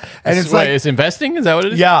Bob's. And it's investing? Is that what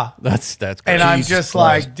it is? Yeah. That's crazy. And I'm just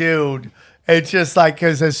like, dude. It's just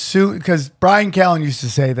because Brian Callen used to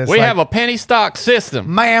say this. We have a penny stock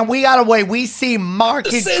system. Man, we got to wait. We see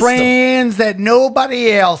market trends that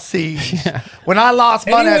nobody else sees. Yeah. When I lost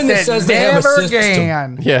money, I said, never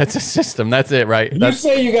again. Yeah, it's a system. That's it, right? You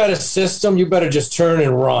say you got a system, you better just turn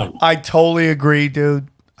and run. I totally agree, dude.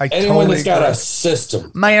 Anyone that's got a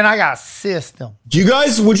system. Man, I got a system.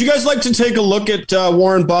 Would you guys like to take a look at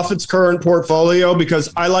Warren Buffett's current portfolio?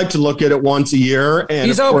 Because I like to look at it once a year. And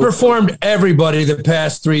he's outperformed everybody the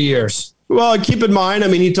past 3 years. Well, keep in mind,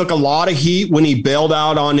 he took a lot of heat when he bailed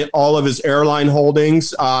out on all of his airline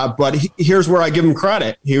holdings. But here's where I give him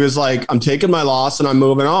credit. He was like, I'm taking my loss and I'm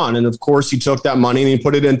moving on. And of course, he took that money and he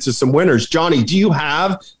put it into some winners. Johnny, do you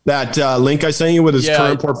have that link I sent you with his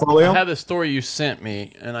current portfolio? I have the story you sent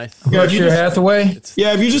me. And I Berkshire Hathaway?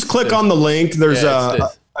 If you just click on the link, there's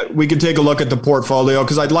we can take a look at the portfolio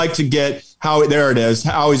because I'd like to get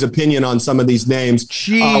Howie's opinion on some of these names.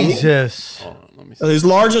 Jesus. His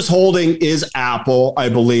largest holding is Apple, I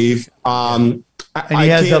believe. And he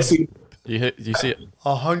has do you see it?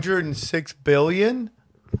 106 billion.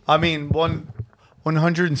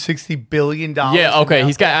 $160 billion. Yeah, okay.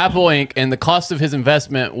 He's got Apple Inc. and the cost of his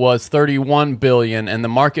investment was $31 billion, and the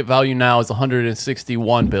market value now is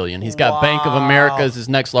 $161 billion. He's got Bank of America as his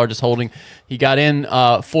next largest holding. He got in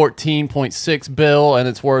 $14.6 billion, and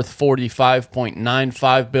it's worth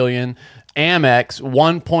 $45.95 billion. Amex,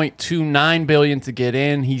 $1.29 billion to get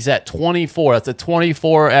in. He's at 24. That's a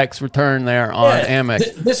 24x return there on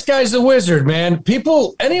Amex. This guy's a wizard, man.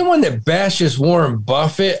 Anyone that bashes Warren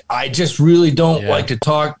Buffett, I just really don't like to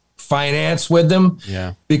talk finance with them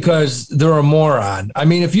because they're a moron.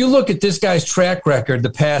 If you look at this guy's track record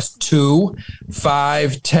the past 2,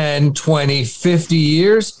 5, 10, 20, 50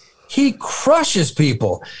 years, he crushes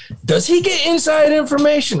people. Does he get inside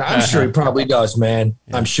information? I'm sure he probably does, man.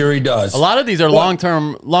 Yeah. I'm sure he does. A lot of these are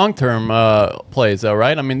long-term plays, though,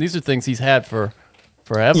 right? These are things he's had for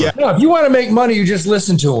forever. Yeah. No, if you want to make money, you just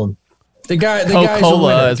listen to him. The guy's a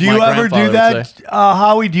winner. Do you ever do that,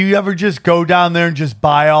 Howie? Do you ever just go down there and just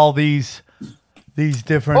buy all these these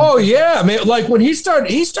different. Oh yeah, I mean, like when he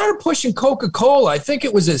started pushing Coca-Cola. I think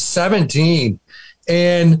it was at 17,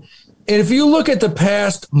 and if you look at the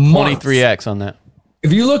past month, 23x on that.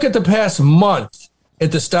 If you look at the past month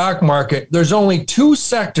at the stock market, there's only 2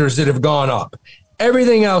 sectors that have gone up.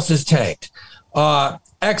 Everything else is tanked.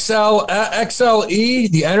 XLE,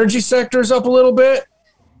 the energy sector is up a little bit,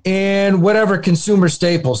 and whatever consumer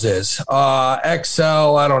staples is.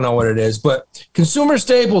 XL, I don't know what it is, but consumer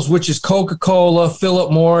staples, which is Coca-Cola,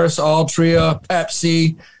 Philip Morris, Altria,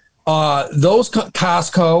 Pepsi,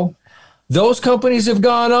 Costco, those companies have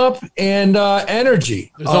gone up, and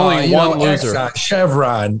energy. There's only one loser. Exxon,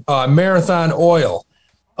 Chevron, Marathon Oil.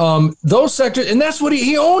 Those sectors, and that's what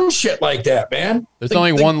he owns shit like that, man. There's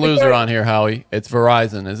only one loser on here, Howie. It's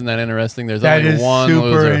Verizon. Isn't that interesting? There's that only one super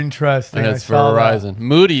loser. interesting. And it's Verizon.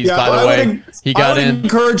 Moody's, by the way, he got in. I would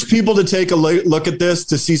encourage people to take a look at this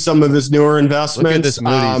to see some of his newer investments. Look at this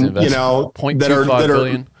Moody's investment. You know, 0.25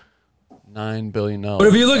 billion. $9 billion. But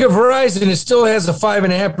if you look at Verizon, it still has a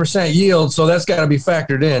 5.5% yield, so that's got to be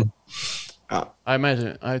factored in. I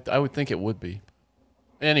imagine. I would think it would be.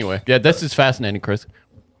 Anyway, yeah, this is fascinating, Chris.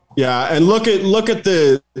 Yeah, and look at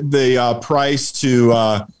the price to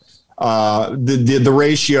the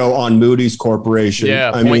ratio on Moody's Corporation.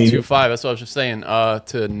 Yeah, 0.25. That's what I was just saying. To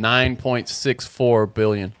 9.64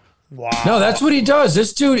 billion. Wow. No, that's what he does.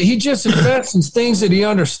 This dude, he just invests in things that he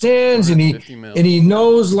understands, and he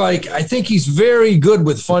knows. Like, I think he's very good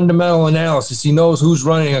with fundamental analysis. He knows who's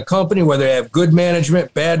running a company, whether they have good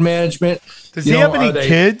management, bad management. Does he have any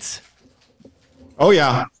kids? Oh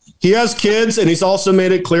yeah. He has kids, and he's also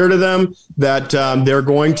made it clear to them that they're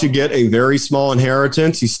going to get a very small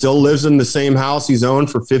inheritance. He still lives in the same house he's owned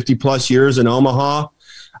for 50 plus years in Omaha.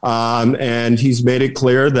 And he's made it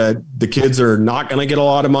clear that the kids are not going to get a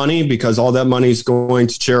lot of money because all that money is going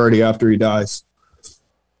to charity after he dies.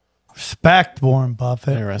 Respect, Warren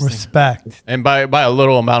Buffett. Respect. And by a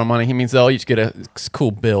little amount of money, he means they'll each get a cool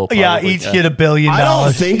bill. Probably. Yeah, each get $1 billion. I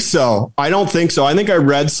don't think so. I think I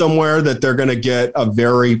read somewhere that they're going to get a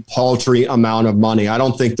very paltry amount of money. I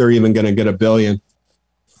don't think they're even going to get $1 billion.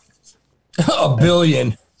 $1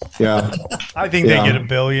 billion. Yeah. I think they get $1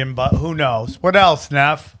 billion, but who knows? What else,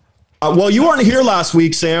 Neff? Well, you weren't here last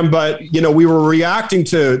week, Sam, but we were reacting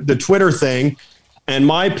to the Twitter thing. And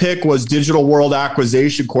my pick was Digital World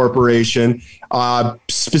Acquisition Corporation,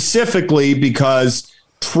 specifically because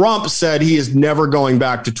Trump said he is never going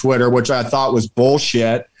back to Twitter, which I thought was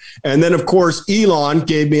bullshit. And then, of course, Elon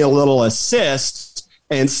gave me a little assist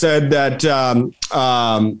and said that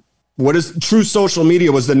True Social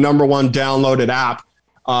Media was the #1 downloaded app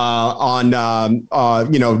on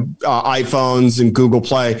iPhones and Google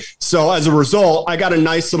Play. So as a result, I got a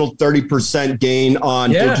nice little 30% gain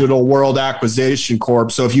on Digital World Acquisition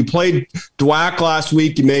Corp. So if you played DWAC last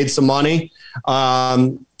week, you made some money.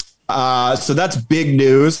 So that's big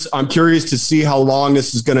news. I'm curious to see how long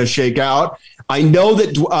this is going to shake out. I know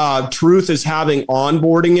that Truth is having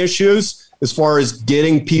onboarding issues as far as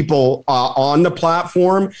getting people on the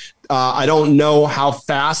platform. I don't know how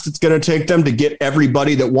fast it's going to take them to get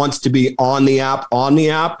everybody that wants to be on the app.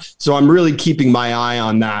 So I'm really keeping my eye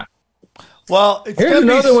on that. Well, here's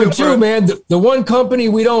another one too, man. The one company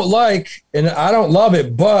we don't like, and I don't love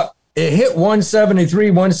it, but it hit 173,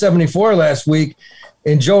 174 last week.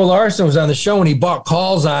 And Joe Larson was on the show and he bought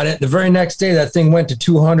calls on it. The very next day, that thing went to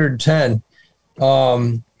 210.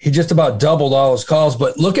 He just about doubled all his calls.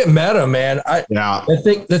 But look at Meta, man.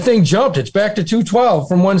 The thing jumped. It's back to 212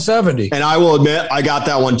 from 170. And I will admit, I got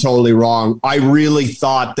that one totally wrong. I really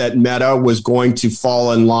thought that Meta was going to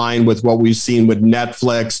fall in line with what we've seen with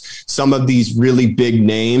Netflix, some of these really big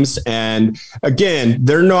names. And again,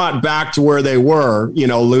 they're not back to where they were,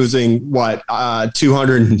 losing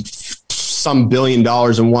 $200 some billion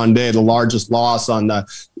in one day, the largest loss on the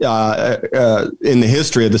in the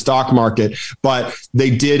history of the stock market. But they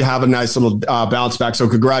did have a nice little bounce back. So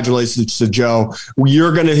congratulations to Joe.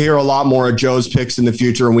 You're going to hear a lot more of Joe's picks in the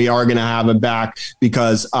future, and we are going to have him back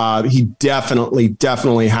because he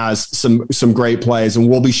definitely has some great plays, and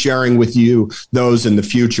we'll be sharing with you those in the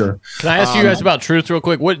future. Can I ask you guys about Truth real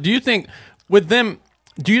quick? What do you think with them?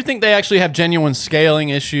 Do you think they actually have genuine scaling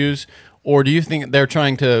issues? Or do you think they're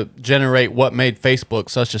trying to generate what made Facebook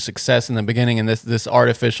such a success in the beginning and this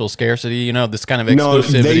artificial scarcity, this kind of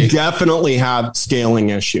exclusivity? No, they definitely have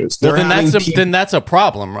scaling issues. Well, then that's a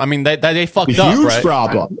problem. I mean, they fucked up, right? Huge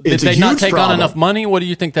problem. Did they not take on enough money? What do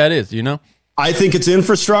you think that is? I think it's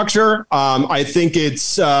infrastructure. I think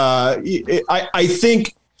it's I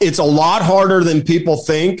think it's a lot harder than people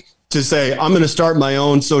think to say, I'm going to start my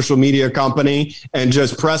own social media company and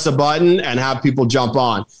just press a button and have people jump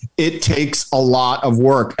on. It takes a lot of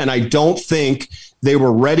work. And I don't think they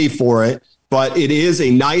were ready for it, but it is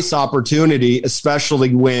a nice opportunity,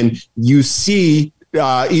 especially when you see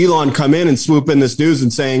Elon come in and swoop in this news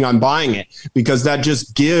and saying, I'm buying it, because that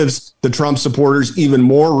just gives the Trump supporters even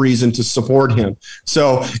more reason to support him.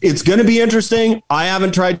 So it's going to be interesting. I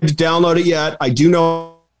haven't tried to download it yet. I do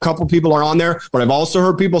know a couple people are on there, but I've also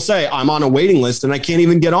heard people say I'm on a waiting list and I can't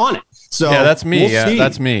even get on it. So yeah, that's me. We'll see.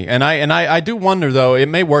 That's me. And I do wonder though, it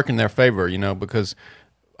may work in their favor, because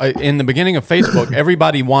in the beginning of Facebook,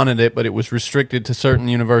 everybody wanted it, but it was restricted to certain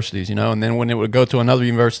universities, and then when it would go to another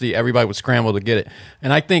university, everybody would scramble to get it.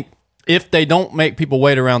 And I think if they don't make people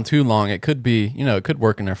wait around too long, it could be, it could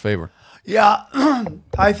work in their favor. Yeah.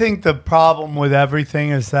 I think the problem with everything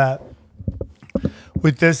is that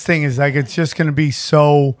with this thing is like it's just going to be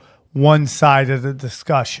so one-sided a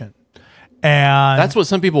discussion. And that's what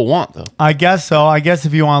some people want, though. I guess so. I guess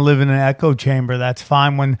if you want to live in an echo chamber, that's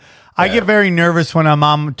fine. When I get very nervous when I'm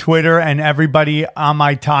on Twitter and everybody on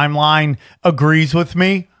my timeline agrees with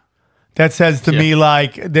me. That says to me,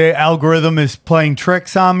 like, the algorithm is playing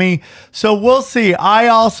tricks on me. So we'll see. I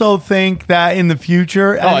also think that in the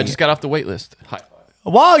future... I just got off the wait list. Hi.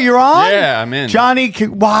 Wow, you're on? Yeah, I'm in. Johnny,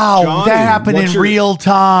 that happened in real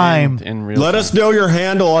time. In real Let time. us know your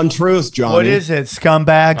handle on Truth, Johnny. What is it?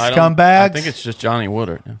 Scumbags? I think it's just Johnny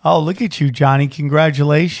Woodard. Oh, look at you, Johnny.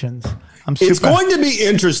 Congratulations. It's going to be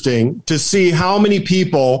interesting to see how many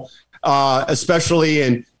people, especially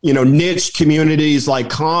in niche communities like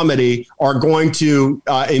comedy, are going to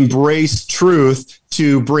embrace truth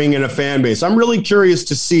to bring in a fan base. I'm really curious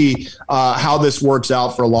to see how this works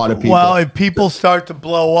out for a lot of people. Well, if people start to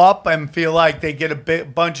blow up and feel like they get a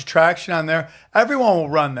bunch of traction on there, everyone will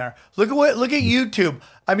run there. Look at YouTube.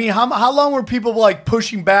 I mean, how long were people like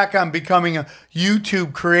pushing back on becoming a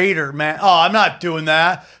YouTube creator, man? Oh, I'm not doing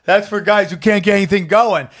that. That's for guys who can't get anything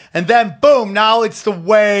going. And then boom, now it's the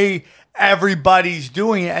way everybody's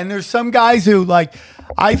doing it. And there's some guys who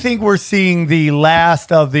I think we're seeing the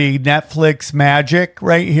last of the Netflix magic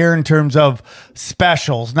right here in terms of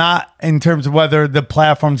specials, not in terms of whether the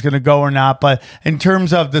platform's going to go or not, but in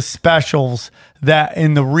terms of the specials that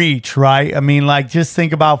in the reach, right? I mean, just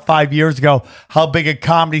think about 5 years ago, how big a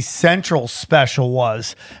Comedy Central special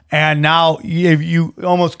was. And now you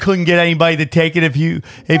almost couldn't get anybody to take it if you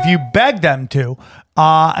begged them to.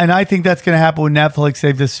 And I think that's going to happen with Netflix.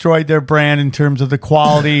 They've destroyed their brand in terms of the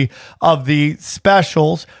quality of the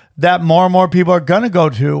specials, that more and more people are going to go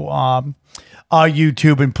to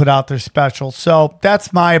YouTube and put out their specials. So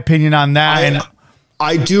that's my opinion on that.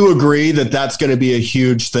 I do agree that that's going to be a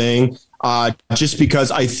huge thing. Just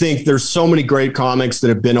because I think there's so many great comics that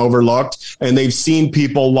have been overlooked, and they've seen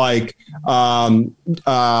people like Mark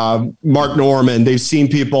Norman. They've seen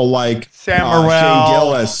people like Sam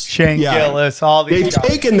Morrell, Shane Gillis, all these They've guys.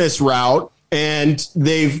 taken this route, and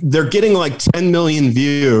they're getting like 10 million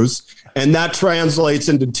views, and that translates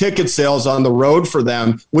into ticket sales on the road for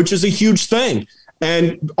them, which is a huge thing.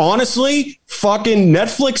 And honestly, fucking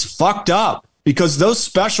Netflix fucked up, because those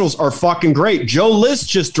specials are fucking great. Joe List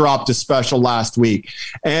just dropped a special last week.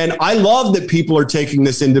 And I love that people are taking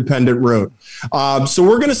this independent route. So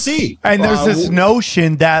we're going to see. And there's this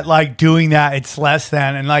notion that doing that, it's less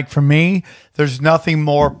than. And for me, there's nothing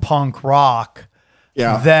more punk rock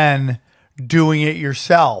than doing it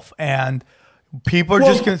yourself. And people are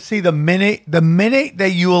just going to see the minute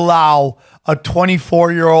that you allow a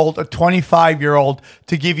 24-year-old, a 25-year-old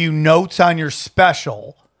to give you notes on your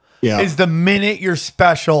special, is the minute your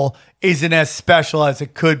special isn't as special as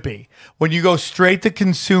it could be. When you go straight to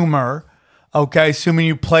consumer, okay, assuming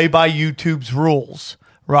you play by YouTube's rules,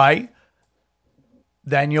 right?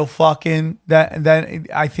 Then you'll then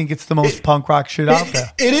I think it's the most punk rock shit out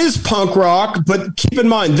there. It is punk rock, but keep in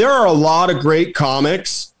mind, there are a lot of great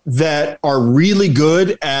comics that are really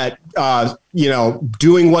good at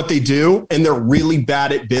doing what they do, and they're really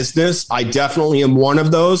bad at business. I definitely am one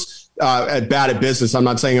of those. Bad at business. I'm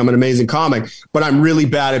not saying I'm an amazing comic, but I'm really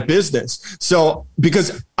bad at business. So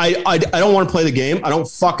because I don't want to play the game, I don't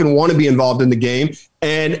fucking want to be involved in the game.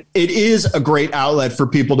 And it is a great outlet for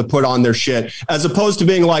people to put on their shit, as opposed to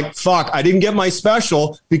being like, fuck, I didn't get my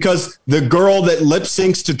special because the girl that lip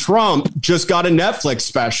syncs to Trump just got a Netflix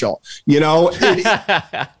special.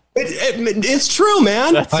 It's true,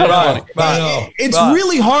 man. That's so funny. It's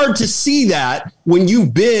really hard to see that when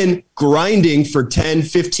you've been grinding for 10,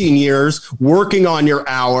 15 years, working on your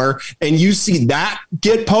hour, and you see that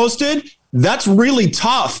get posted. That's really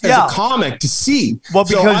tough as a comic to see. Well,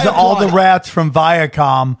 because all the rats from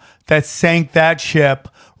Viacom that sank that ship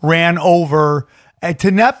ran over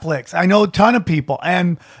to Netflix. I know a ton of people,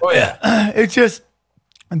 and it's just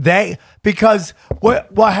because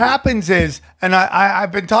what happens is, and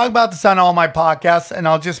I've been talking about this on all my podcasts, and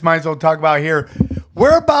I'll just might as well talk about it here.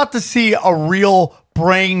 We're about to see a real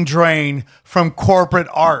brain drain from corporate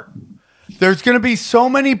art. There's going to be so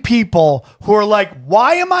many people who are like,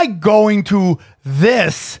 why am I going to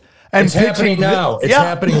this? And it's happening now. It's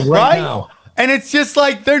happening right now. And it's just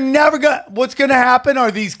like, they're never going to, what's going to happen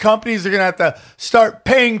are these companies are going to have to start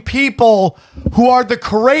paying people who are the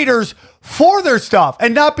creators for their stuff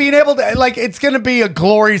and not being able to, like, it's going to be a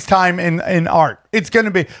glorious time in art. It's going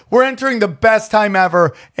to be, we're entering the best time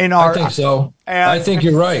ever in art. I think so. And I think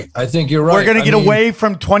you're right. We're going to get away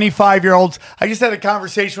from 25-year-olds. I just had a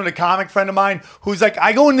conversation with a comic friend of mine who's like,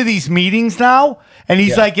 I go into these meetings now and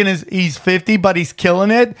he's like he's 50, but he's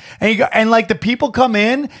killing it. And like the people come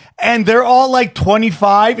in and they're all like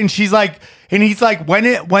 25 and she's like, and he's like, when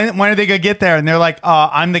are they going to get there? And they're like,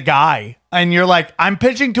 I'm the guy. And you're like, I'm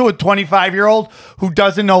pitching to a 25-year-old who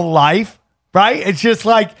doesn't know life, right? It's just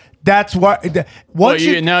like, that's what.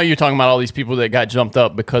 Now you're talking about all these people that got jumped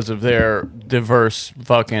up because of their diverse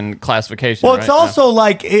fucking classification. Well, it's also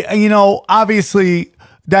like, obviously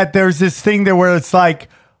that there's this thing there where it's like,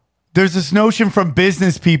 there's this notion from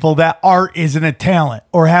business people that art isn't a talent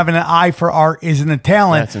or having an eye for art isn't a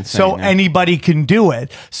talent. That's insane, so anybody can do it.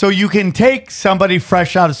 So you can take somebody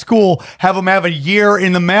fresh out of school, have them have a year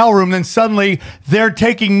in the mailroom, then suddenly they're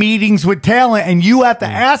taking meetings with talent and you have to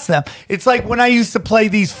ask them. It's like when I used to play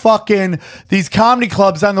these comedy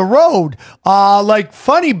clubs on the road, like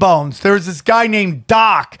Funny Bones. There was this guy named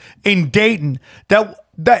Doc in Dayton that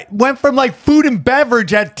went from like food and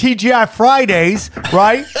beverage at TGI Fridays,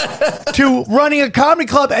 right, to running a comedy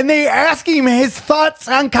club, and they asking him his thoughts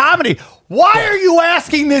on comedy. Why are you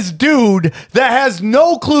asking this dude that has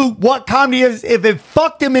no clue what comedy is if it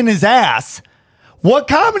fucked him in his ass? What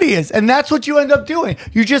comedy is? And that's what you end up doing.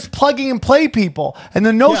 You're just plugging and play people. And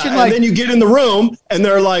the notion and then you get in the room and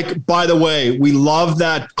they're like, by the way, we love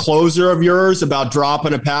that closer of yours about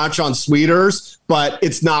dropping a patch on Sweeters, but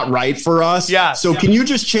it's not right for us. Yeah. So can you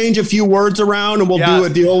just change a few words around and we'll do a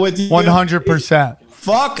deal with you? 100%.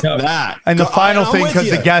 Fuck that. And the final thing,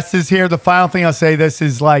 because the guest is here, the final thing I'll say this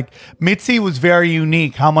is like, Mitzi was very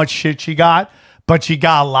unique how much shit she got, but she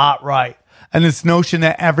got a lot right. And this notion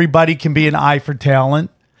that everybody can be an eye for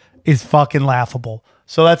talent is fucking laughable.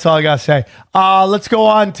 So that's all I got to say. Let's go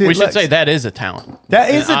on to... We should say that is a talent. That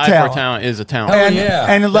is a talent. Eye for talent is a talent.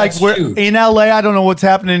 And like we're huge. In LA, I don't know what's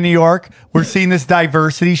happening in New York. We're seeing this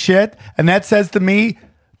diversity shit. And that says to me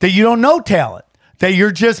that you don't know talent. That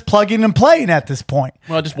you're just plugging and playing at this point.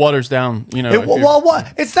 Well, it just waters down,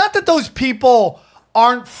 It's not that those people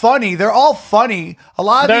aren't funny. They're all funny.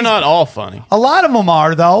 They're not all funny. A lot of them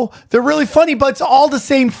are, though. They're really funny, but it's all the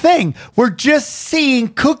same thing. We're just seeing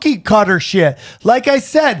cookie cutter shit. Like I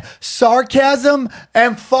said, sarcasm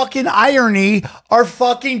and fucking irony are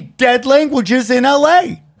fucking dead languages in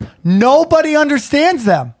LA. Nobody understands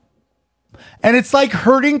them. And it's like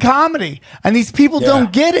hurting comedy. And these people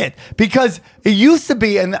don't get it because it used to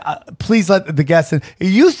be, and please let the guests in, it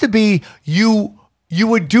used to be you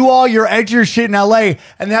would do all your edgier shit in LA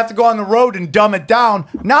and have to go on the road and dumb it down.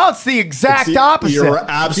 Now it's the exact opposite. You're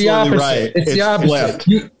absolutely right. It's the opposite.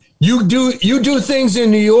 You do things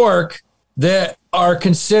in New York that are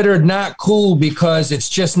considered not cool because it's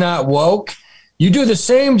just not woke. You do the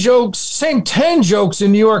same 10 jokes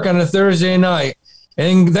in New York on a Thursday night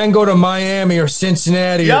and then go to Miami or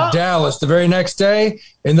Cincinnati or Dallas the very next day,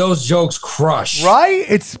 and those jokes crush. Right?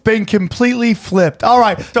 It's been completely flipped. All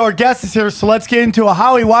right, so our guest is here, so let's get into it.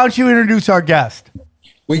 Howie, why don't you introduce our guest?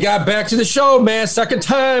 We got back to the show, man. Second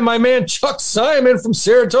time, my man Chuck Simon from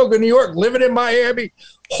Saratoga, New York, living in Miami,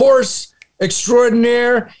 horse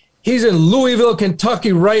extraordinaire. He's in Louisville,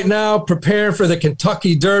 Kentucky right now, preparing for the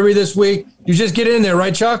Kentucky Derby this week. You just get in there,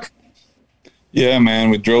 right, Chuck? Yeah, man.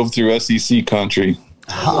 We drove through SEC country.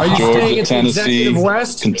 Are you staying at Tennessee, the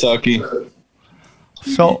West? Kentucky.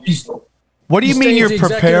 So, what do you mean you're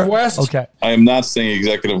prepared? West? Okay. I am not staying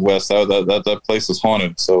Executive West. That place is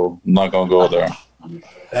haunted, so I'm not going to go there.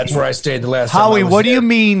 That's where I stayed the last time. Howie, what do you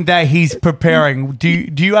mean that he's preparing? Do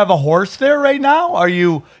you have a horse there right now? Are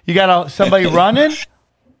you got somebody running?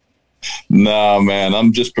 Nah, man.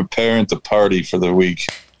 I'm just preparing to party for the week.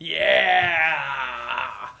 Yeah.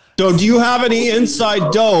 So do you have any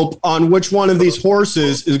inside dope on which one of these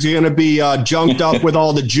horses is going to be junked up with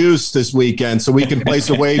all the juice this weekend so we can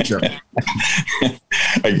place a wager?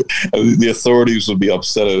 The authorities would be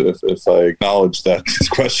upset if I acknowledge that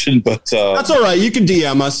question, but that's all right. You can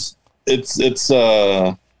DM us. It's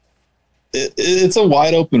a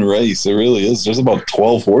wide open race. It really is. There's about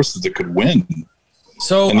 12 horses that could win.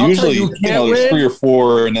 So and I'll usually, tell you, there's 3 or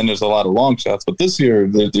 4, and then there's a lot of long shots. But this year,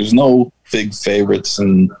 there's no big favorites,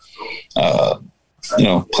 and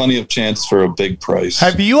plenty of chance for a big price.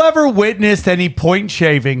 Have you ever witnessed any point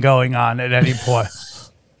shaving going on at any point?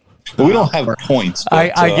 Well, we don't have points.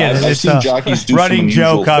 But, I get it. I've It's seen a jockeys do running some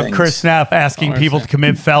unusual joke of things. Chris Knapp asking people to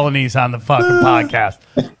commit felonies on the fucking podcast.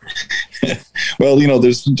 Well,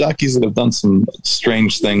 there's some jockeys that have done some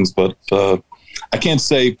strange things, but I can't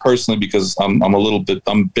say personally because I'm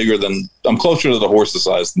closer to the horse's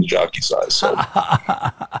size than the jockey size. So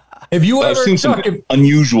Have you I've ever seen some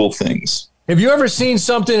unusual things. Have you ever seen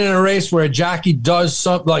something in a race where a jockey does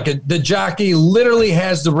something like the jockey literally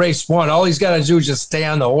has the race won? All he's got to do is just stay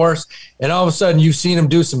on the horse, and all of a sudden you've seen him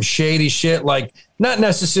do some shady shit, like not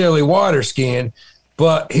necessarily water skiing,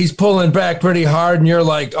 but he's pulling back pretty hard, and you're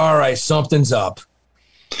like, all right, something's up.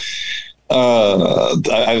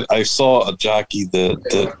 I saw a jockey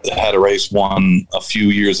that had a race won a few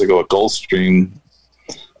years ago at Gulfstream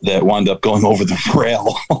that wound up going over the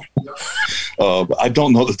rail. I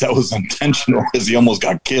don't know that was intentional because he almost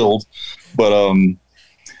got killed, but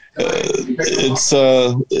it's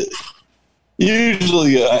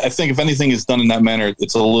usually I think if anything is done in that manner,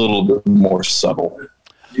 it's a little bit more subtle.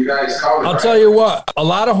 I'll tell you what, a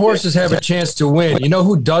lot of horses have a chance to win. You know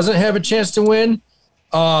who doesn't have a chance to win?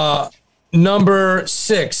 Number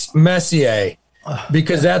 6, Messier,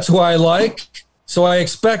 because that's who I like. So I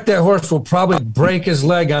expect that horse will probably break his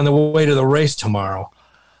leg on the way to the race tomorrow.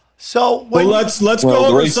 So let's go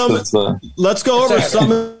over some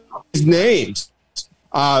of these names.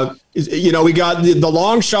 We got the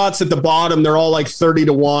long shots at the bottom. They're all like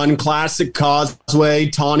 30-1. Classic Causeway,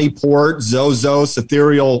 Tawny Port, Zozos,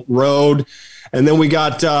 Ethereal Road, and then we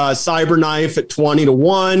got Cyberknife at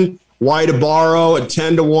 20-1. Whiteabaro at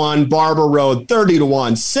 10-1, Barber Road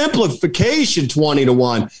 30-1, Simplification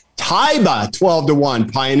 20-1, Taiba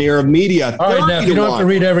 12-1, Pioneer of Media 30-1. All right, now you don't have to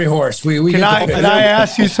read every horse. Can I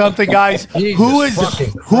ask you something, guys? Who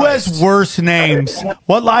has worse names?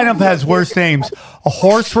 What lineup has worse names? A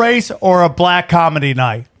horse race or a black comedy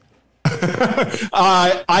night? If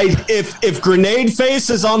Grenade Face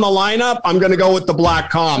is on the lineup, I'm going to go with the Black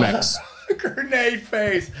Comics. Grenade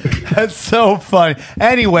Face. That's so funny.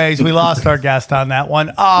 Anyways, we lost our guest on that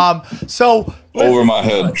one. So over my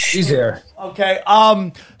head. She's here. Okay.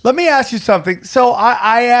 Let me ask you something. So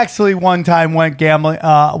I actually one time went gambling,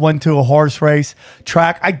 went to a horse race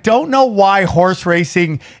track. I don't know why horse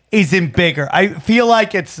racing isn't bigger. I feel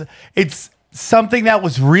like it's something that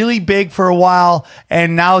was really big for a while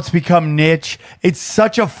and now it's become niche. It's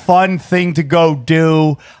such a fun thing to go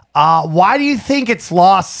do. Why do you think it's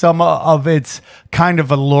lost some of its kind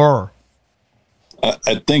of allure?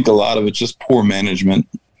 I think a lot of it's just poor management,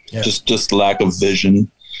 just lack of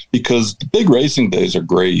vision, because the big racing days are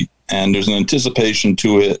great and there's an anticipation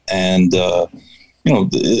to it. And,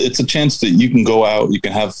 it's a chance that you can go out, you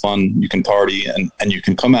can have fun, you can party, and you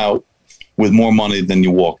can come out with more money than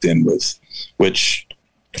you walked in with, which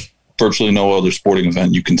virtually no other sporting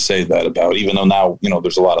event you can say that about, even though now,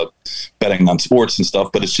 there's a lot of betting on sports and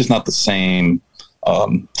stuff, but it's just not the same.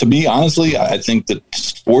 To me, honestly, I think that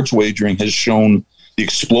sports wagering has shown, the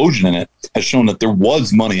explosion in it has shown that there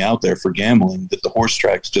was money out there for gambling that the horse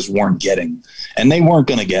tracks just weren't getting. And they weren't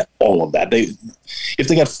going to get all of that. If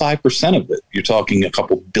they got 5% of it, you're talking a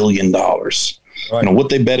couple $1 billion. Right. What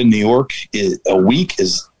they bet in New York a week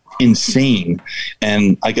is insane.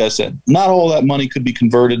 And like I said, not all that money could be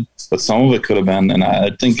converted, but some of it could have been. And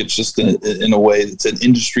I think it's just in a way, it's an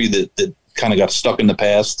industry that kind of got stuck in the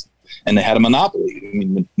past and they had a monopoly. I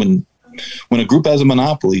mean, when a group has a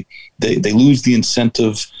monopoly, they lose the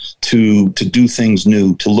incentive to do things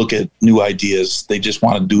new, to look at new ideas. They just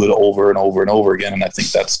want to do it over and over and over again. And I think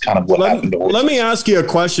that's kind of what happened to horses. Let me ask you a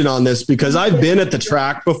question on this, because I've been at the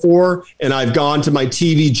track before and I've gone to my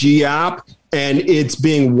TVG app and it's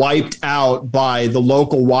being wiped out by the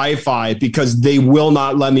local Wi-Fi because they will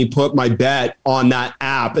not let me put my bet on that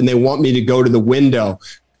app and they want me to go to the window.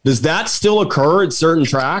 Does that still occur at certain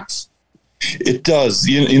tracks? It does.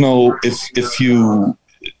 If you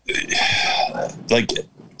like,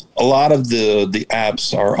 a lot of the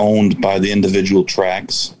apps are owned by the individual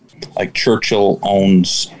tracks. Like Churchill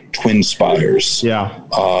owns Twin Spires. Yeah.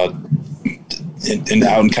 And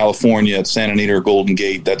out in California at Santa Anita or Golden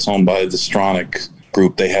Gate, that's owned by the Stronach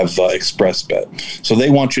group. They have Express Bet. So they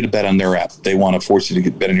want you to bet on their app. They want to force you to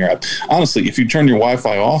bet on your app. Honestly, if you turn your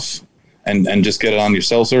Wi-Fi off and just get it on your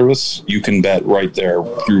cell service, you can bet right there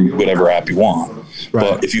through whatever app you want. Right.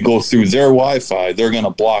 But if you go through their Wi-Fi, they're going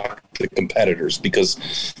to block the competitors,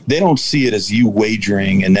 because they don't see it as you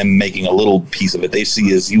wagering and them making a little piece of it. They see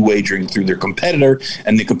it as you wagering through their competitor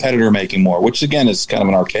and the competitor making more, which again is kind of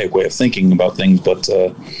an archaic way of thinking about things. But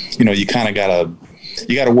you kind of gotta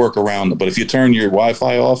work around it. But if you turn your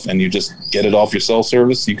Wi-Fi off and you just get it off your cell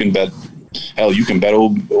service, you can bet. Hell, you can bet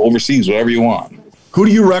overseas whatever you want. Who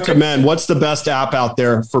do you recommend? What's the best app out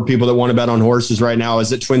there for people that want to bet on horses right now?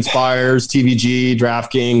 Is it Twin Spires, TVG,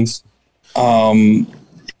 DraftKings?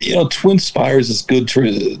 Twin Spires is good.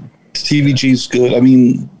 TVG is good. I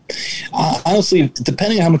mean, honestly,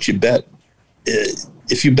 depending on how much you bet,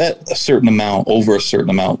 if you bet a certain amount over a certain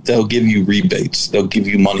amount, they'll give you rebates. They'll give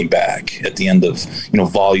you money back at the end of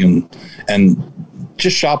volume, and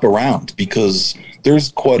just shop around, because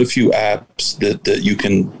there's quite a few apps that you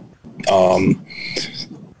can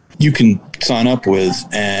sign up with,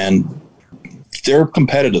 and they're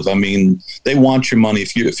competitive. I mean, they want your money.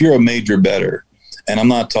 If you're a major bettor, and I'm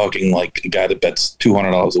not talking like a guy that bets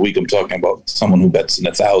 $200 a week. I'm talking about someone who bets in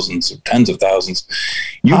the thousands or tens of thousands.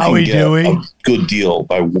 You can get a good deal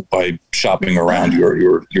by shopping around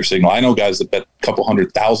your signal. I know guys that bet a couple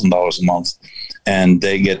 $100,000 a month, and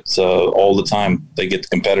they get all the time. They get the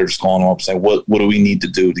competitors calling them up saying, "What do we need to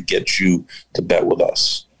do to get you to bet with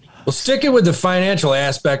us?" Well, sticking with the financial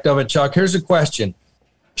aspect of it, Chuck, here's a question.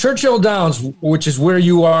 Churchill Downs, which is where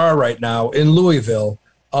you are right now in Louisville,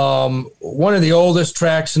 one of the oldest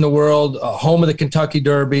tracks in the world, home of the Kentucky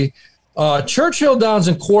Derby. Churchill Downs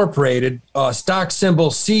Incorporated, stock symbol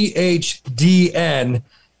CHDN,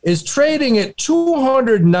 is trading at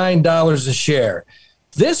 $209 a share.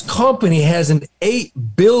 This company has an $8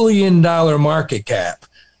 billion market cap.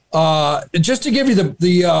 Just to give you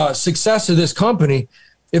the success of this company,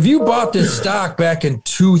 if you bought this stock back in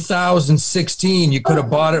 2016, you could have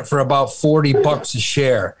bought it for about $40 a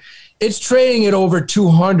share. It's trading at over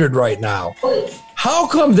 200 right now. How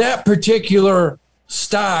come that particular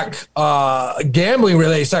stock, gambling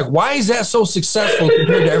related stock, why is that so successful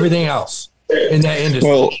compared to everything else in that industry?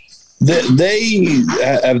 Well, they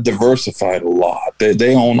have diversified a lot.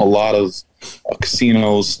 They own a lot of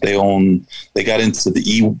casinos. They got into the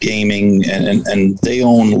e-gaming, and they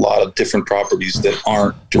own a lot of different properties that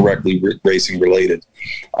aren't directly racing related.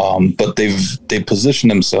 But they've positioned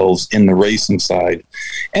themselves in the racing side,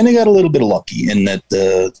 and they got a little bit lucky in that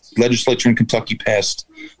the legislature in Kentucky passed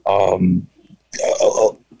a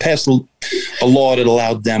law that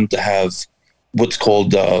allowed them to have what's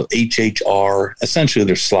called HHR. Essentially,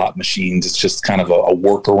 they're slot machines. It's just kind of a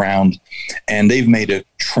workaround, and they've made a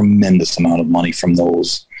tremendous amount of money from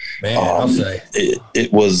those. Man, I'll say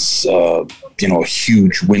it was a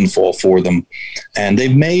huge windfall for them, and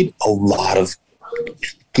they've made a lot of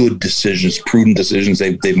good decisions, prudent decisions.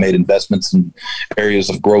 They've made investments in areas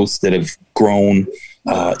of growth that have grown.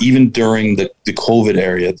 Even during the COVID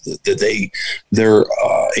area, their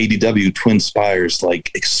ADW Twin Spires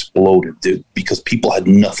exploded, dude, because people had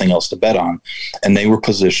nothing else to bet on, and they were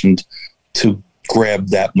positioned to grab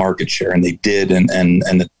that market share, and they did, and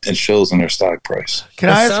it shows in their stock price. Can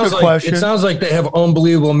I ask a question? It sounds like they have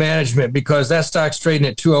unbelievable management, because that stock's trading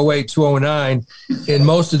at 208, 209, and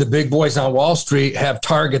most of the big boys on Wall Street have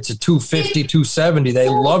targets at 250, 270. They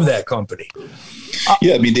love that company.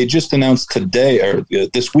 Yeah, I mean, they just announced today or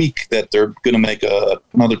this week that they're going to make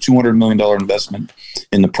another $200 million investment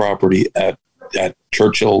in the property at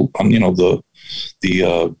Churchill. The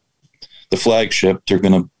flagship. They're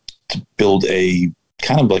going to build a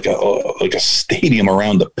kind of like a stadium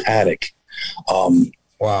around the paddock.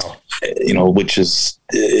 Wow. Which is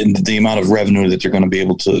in the amount of revenue that they're going to be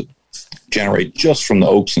able to generate just from the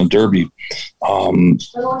Oaks and the Derby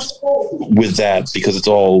with that, because it's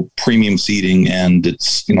all premium seating, and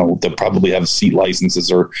it's, they'll probably have seat licenses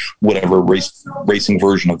or whatever racing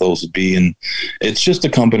version of those would be. And it's just a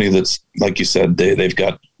company that's, like you said, they've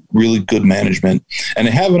got really good management, and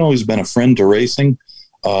they haven't always been a friend to racing.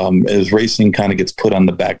 As racing kind of gets put on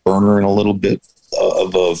the back burner in a little bit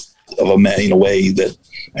of a way that,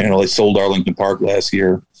 they sold Arlington Park last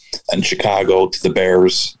year and Chicago to the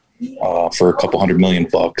Bears for a couple $100 million,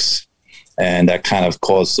 and that kind of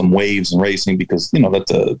caused some waves in racing, because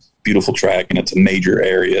that's a beautiful track and it's a major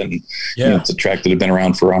area, and it's a track that had been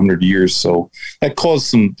around for 100 years, so that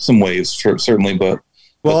caused some waves certainly. But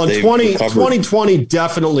Well, in 2020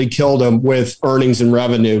 definitely killed them with earnings and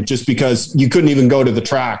revenue, just because you couldn't even go to the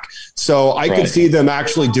track. So I could see them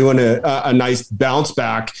actually doing a nice bounce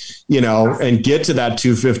back, and get to that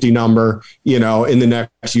 250 number, in the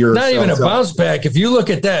next year. Not even a bounce back. If you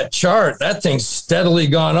look at that chart, that thing's steadily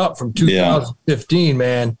gone up from 2015,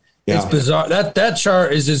 man. Yeah. It's bizarre. That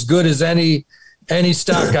chart is as good as any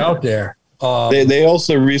stock out there. They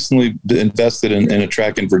also recently invested in a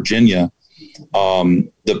track in Virginia.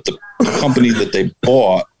 The company that they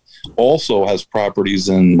bought also has properties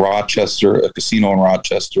in Rochester, a casino in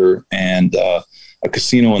Rochester, and a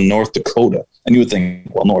casino in North Dakota. And you would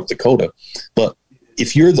think, well, North Dakota. But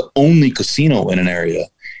if you're the only casino in an area,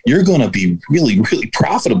 you're going to be really, really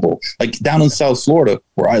profitable. Like down in South Florida,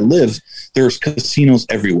 where I live, there's casinos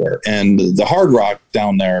everywhere. And the Hard Rock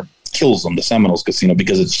down there kills them, the Seminoles Casino,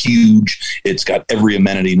 because it's huge. It's got every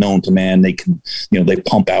amenity known to man. They can, they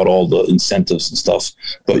pump out all the incentives and stuff.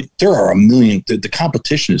 But there are a million. The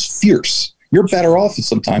competition is fierce. You're better off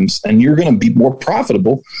sometimes, and you're going to be more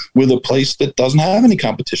profitable with a place that doesn't have any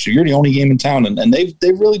competition. You're the only game in town, and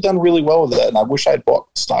they've really done really well with that. And I wish I'd bought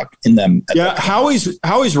stock in them. Yeah,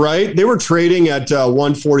 Howie's right. They were trading at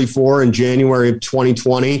 144 in January of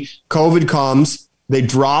 2020. COVID comes, they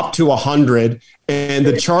drop to 100, and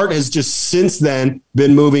the chart has just since then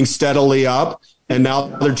been moving steadily up. And now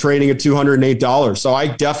they're trading at $208. So I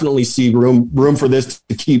definitely see room for this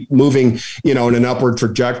to keep moving, in an upward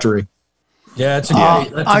trajectory. Yeah, it's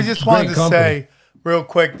I just wanted to say real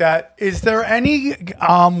quick that is there any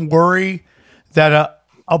worry that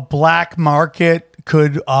a black market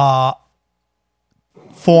could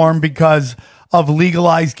form because of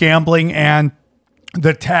legalized gambling and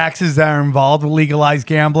the taxes that are involved with legalized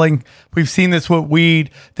gambling? We've seen this with weed.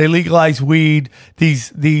 They legalize weed.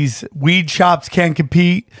 These weed shops can't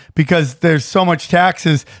compete because there's so much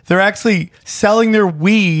taxes. They're actually selling their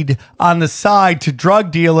weed on the side to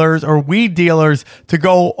drug dealers or weed dealers to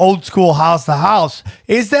go old school house to house.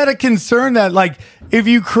 Is that a concern that, like, if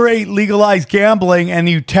you create legalized gambling and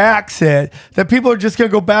you tax it, that people are just going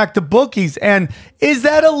to go back to bookies? And is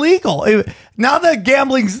that illegal? Now that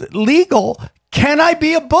gambling's legal, can I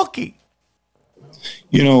be a bookie?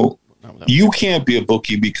 You can't be a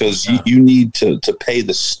bookie because you need to pay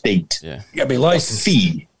the state. Yeah. You got to be licensed.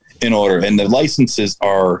 Fee in order. And the licenses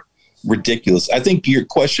are ridiculous. I think your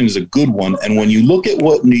question is a good one. And when you look at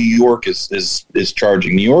what New York is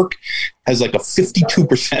charging, New York has like a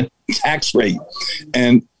 52% tax rate.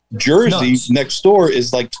 And Jersey next door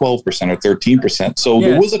is like 12% or 13%. So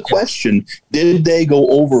there was a question, did they go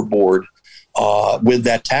overboard with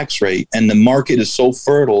that tax rate? And the market is so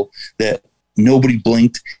fertile that nobody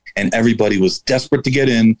blinked and everybody was desperate to get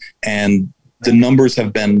in, and the numbers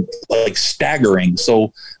have been like staggering.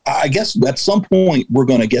 So I guess at some point we're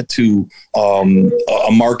going to get to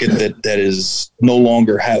a market that is no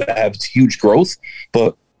longer have huge growth.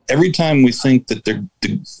 But every time we think that the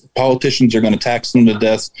politicians are going to tax them to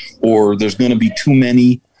death, or there's going to be too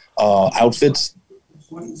many outfits,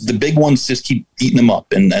 the big ones just keep eating them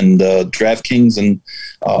up, and DraftKings and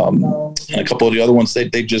a couple of the other ones,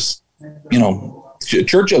 they just,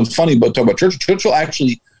 Churchill, it's funny about talking about Churchill. Churchill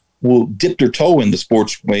actually will dip their toe in the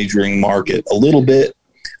sports wagering market a little bit,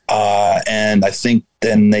 and I think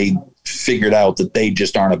then they figured out that they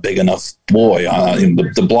just aren't a big enough boy in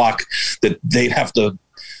the block that they'd have to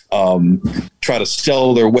try to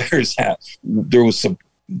sell their wares at. There was some,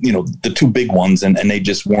 the two big ones, and they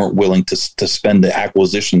just weren't willing to spend the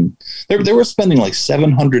acquisition. They were spending like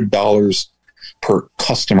 $700 per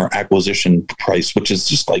customer acquisition price, which is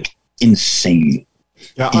just like insane.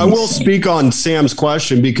 Yeah, I will speak on Sam's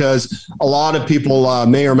question because a lot of people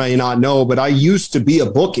may or may not know, but I used to be a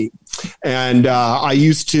bookie, and I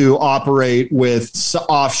used to operate with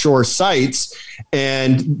offshore sites.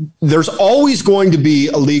 And there's always going to be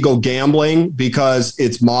illegal gambling because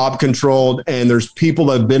it's mob controlled, and there's people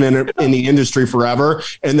that have been in the industry forever,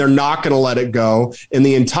 and they're not going to let it go. And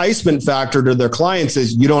the enticement factor to their clients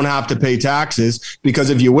is you don't have to pay taxes, because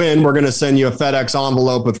if you win, we're going to send you a FedEx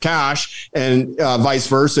envelope of cash, and vice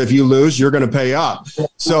versa. If you lose, you're going to pay up.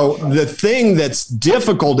 So the thing that's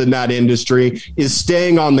difficult in that industry is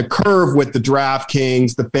staying on the curve with the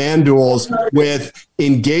DraftKings, the FanDuels, with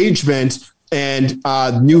engagement and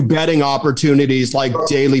new betting opportunities like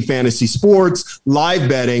daily fantasy sports, live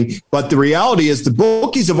betting. But the reality is the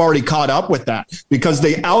bookies have already caught up with that because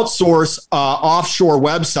they outsource offshore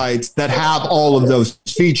websites that have all of those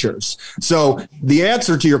features. So the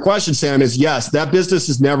answer to your question, Sam, is yes, that business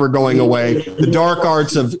is never going away. The dark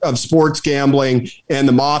arts of sports gambling and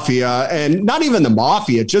the mafia, and not even the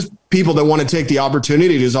mafia, just people that want to take the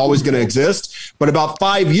opportunity, is always going to exist. But about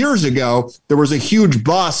 5 years ago, there was a huge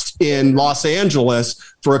bust in Los Angeles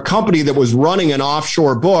for a company that was running an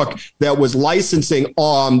offshore book that was licensing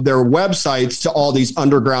on their websites to all these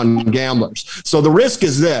underground gamblers. So the risk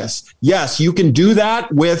is this: yes, you can do that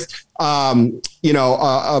with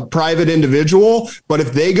a private individual, but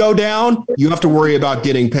if they go down, you have to worry about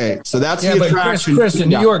getting paid. So that's the attraction. Chris, in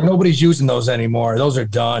New York, nobody's using those anymore. Those are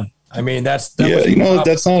done. I mean, that's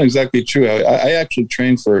that's not exactly true. I actually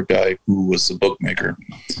trained for a guy who was a bookmaker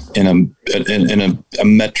in a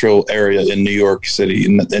metro area in New York City,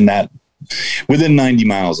 in that within 90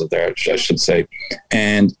 miles of there, I should say.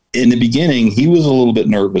 And in the beginning, he was a little bit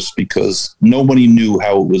nervous because nobody knew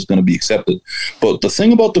how it was going to be accepted. But the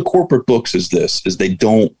thing about the corporate books is they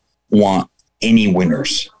don't want any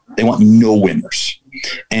winners. They want no winners.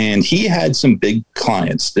 And he had some big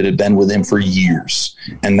clients that had been with him for years,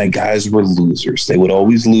 and the guys were losers. They would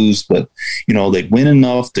always lose, but they'd win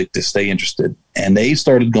enough to stay interested. And they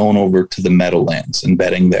started going over to the Meadowlands and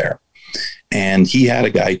betting there. And he had a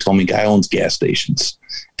guy, he told me, guy owns gas stations,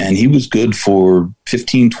 and he was good for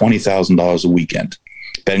 $15,000, $20,000 a weekend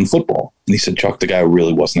betting football. And he said, Chuck, the guy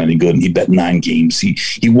really wasn't any good, and he bet 9 games.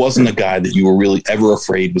 He wasn't a guy that you were really ever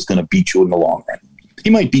afraid was going to beat you in the long run. He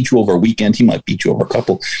might beat you over a weekend. He might beat you over a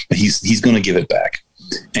couple, but he's going to give it back.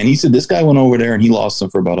 And he said this guy went over there and he lost him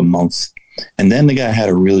for about a month. And then the guy had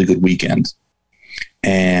a really good weekend.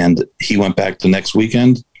 And he went back the next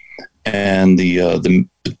weekend, and the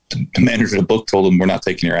manager of the book told him, we're not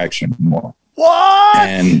taking your action anymore. What?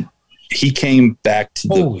 And he came back to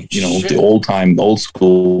the old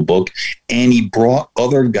school book, and he brought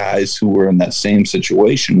other guys who were in that same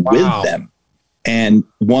situation with them. And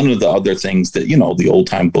one of the other things that, the old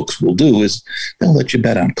time books will do is they'll let you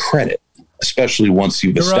bet on credit, especially once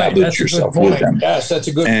you've established yourself with them. Yes, that's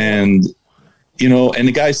a good point. And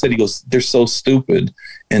the guy said, he goes, they're so stupid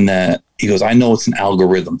in that, he goes, I know it's an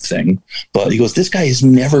algorithm thing, but he goes, this guy is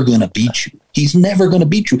never going to beat you. He's never going to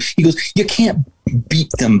beat you. He goes, you can't beat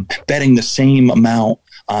them betting the same amount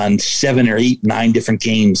on 7 or 8, 9 different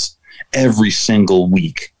games every single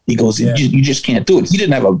week. He goes, you just can't do it. He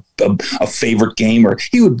didn't have a favorite game, or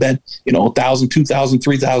he would bet, $1,000, $2,000,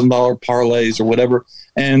 $3,000 parlays or whatever.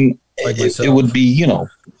 And it would be,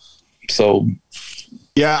 so.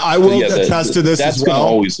 Yeah, I will attest to this as well.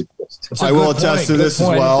 Always exist. I will attest to this as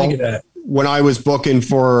well. When I was booking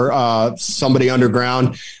for somebody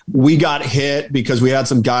underground, we got hit because we had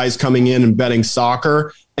some guys coming in and betting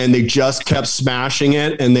soccer, and they just kept smashing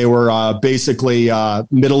it. And they were basically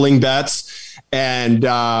middling bets. And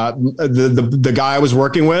the guy I was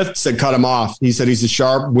working with said, cut him off. He said, he's a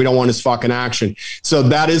sharp. We don't want his fucking action. So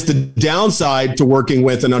that is the downside to working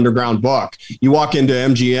with an underground book. You walk into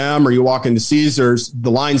MGM or you walk into Caesars, the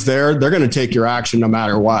line's there. They're going to take your action no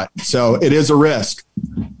matter what. So it is a risk.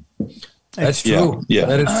 That's true. Yeah.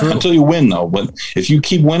 That is true. Until you win, though. But if you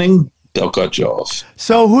keep winning, they'll cut you off.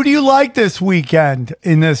 So who do you like this weekend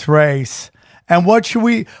in this race? And what should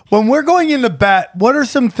when we're going in the bet, what are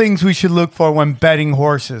some things we should look for when betting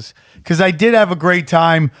horses? Because I did have a great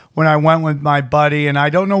time when I went with my buddy, and I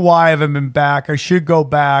don't know why I haven't been back. I should go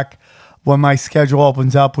back when my schedule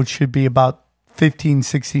opens up, which should be about 15,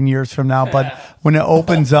 16 years from now. But when it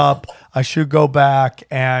opens up, I should go back.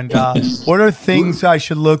 And what are things I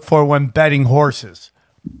should look for when betting horses?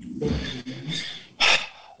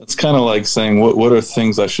 It's kind of like saying, what are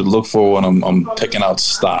things I should look for when I'm picking out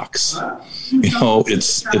stocks?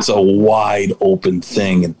 It's a wide open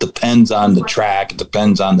thing. It depends on the track. It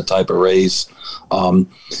depends on the type of race.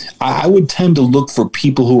 I would tend to look for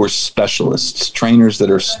people who are specialists, trainers that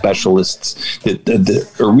are specialists,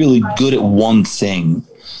 that are really good at one thing.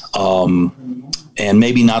 And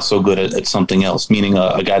maybe not so good at something else, meaning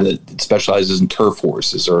a guy that specializes in turf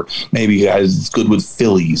horses, or maybe a guy that's good with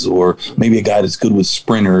fillies, or maybe a guy that's good with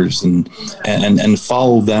sprinters, and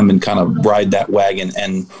follow them and kind of ride that wagon.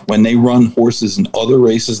 And when they run horses in other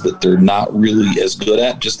races that they're not really as good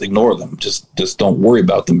at, just ignore them. Just don't worry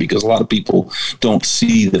about them, because a lot of people don't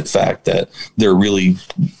see the fact that they're really,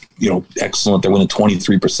 excellent. They're winning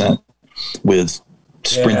 23% with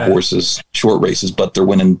sprint horses, short races, but they're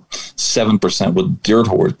winning 7% with dirt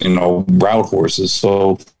horse, route horses.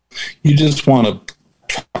 So you just want to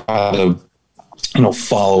try to,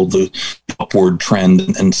 follow the upward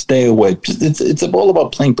trend and stay away. It's all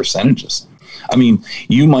about playing percentages. I mean,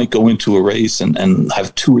 you might go into a race and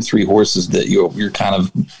have 2 or 3 horses that you're kind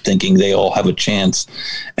of thinking they all have a chance,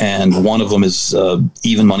 and one of them is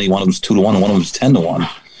even money, one of them is 2 to 1, and one of them is 10 to 1.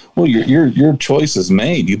 Well, your choice is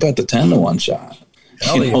made. You bet the 10 to 1 shot.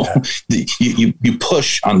 You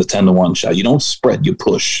push on the 10 to 1 shot. You don't spread, you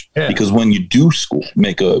push. Yeah. Because when you do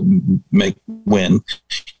win,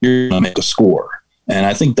 you're gonna make a score. And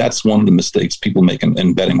I think that's one of the mistakes people make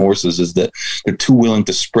in betting horses, is that they're too willing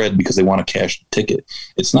to spread because they want to cash the ticket.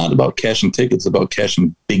 It's not about cashing tickets, it's about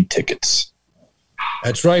cashing big tickets.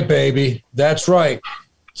 That's right, baby. That's right.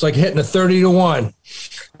 It's like hitting a 30 to 1.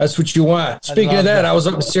 That's what you want. Speaking of that, I was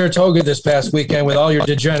up in Saratoga this past weekend with all your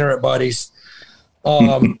degenerate buddies.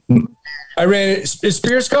 I ran. Is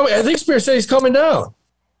Spears coming? I think Spears said he's coming down.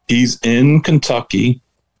 He's in Kentucky,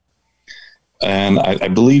 and I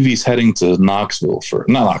believe he's heading to Knoxville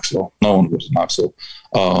not Knoxville. No one goes to Knoxville.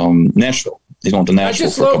 Nashville. He's going to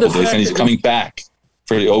Nashville for a couple of days, and he's coming back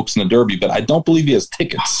for the Oaks and the Derby. But I don't believe he has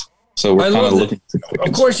tickets. So we're kind of looking for tickets.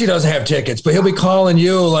 Of course he doesn't have tickets, but he'll be calling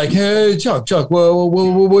you like, hey, Chuck,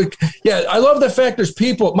 whoa. Yeah, I love the fact there's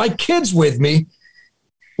people, my kid's with me.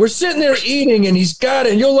 We're sitting there eating, and he's got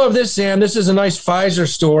it. And you'll love this, Sam. This is a nice Pfizer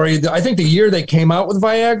story. I think the year they came out with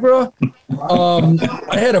Viagra,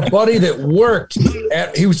 I had a buddy that worked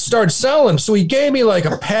he started selling. So he gave me like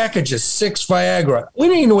a package of 6 Viagra. We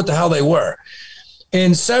didn't even know what the hell they were.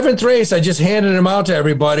 In 7th race, I just handed them out to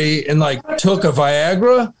everybody and like took a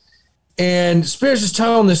Viagra. And Spears is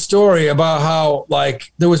telling this story about how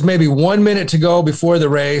like there was maybe 1 minute to go before the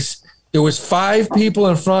race. There was 5 people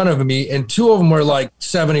in front of me, and 2 of them were like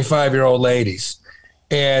 75-year-old ladies.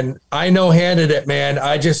 And I no-handed it, man.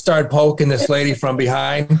 I just started poking this lady from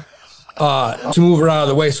behind to move her out of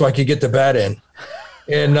the way so I could get the bet in.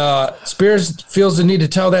 And Spears feels the need to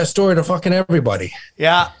tell that story to fucking everybody.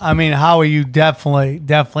 Yeah, I mean, Howie, you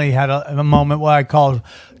definitely had a moment what I call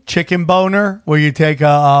chicken boner, where you take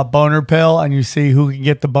a boner pill and you see who can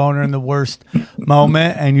get the boner in the worst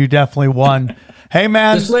moment, and you definitely won. Hey,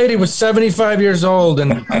 man. This lady was 75 years old,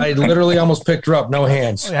 and I literally almost picked her up. No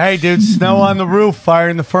hands. Hey, dude, snow on the roof, fire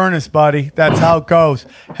in the furnace, buddy. That's how it goes.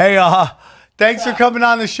 Hey, thanks for coming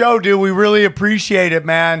on the show, dude. We really appreciate it,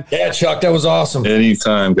 man. Yeah, Chuck, that was awesome.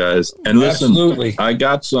 Anytime, guys. And listen, absolutely. I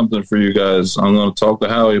got something for you guys. I'm going to talk to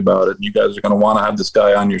Howie about it. You guys are going to want to have this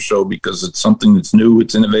guy on your show because it's something that's new.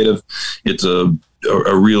 It's innovative. It's a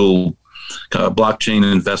real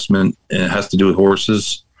blockchain investment, and it has to do with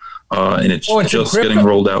horses. And it's just getting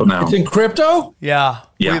rolled out now. It's in crypto? Yeah.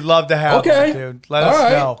 We'd love to have it, dude. Let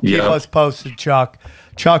us know. Keep us posted, Chuck.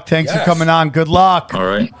 Chuck, thanks for coming on. Good luck. All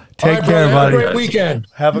right. Take care, buddy. Have a great weekend.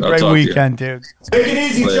 Have a great weekend, dude. Take it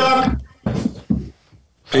easy, Chuck.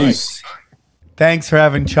 Peace. Thanks for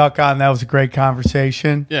having Chuck on. That was a great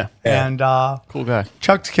conversation. Yeah. And cool guy.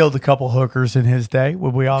 Chuck's killed a couple hookers in his day.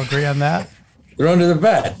 Would we all agree on that? They're under the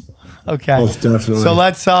bed. Okay. Most definitely. So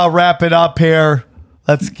let's wrap it up here.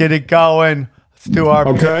 Let's get it going. Let's do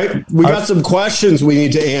our We got some questions we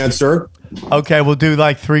need to answer. Okay, we'll do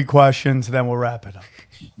like 3 questions, then we'll wrap it up.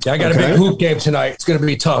 Yeah, I got a big hoop game tonight. It's going to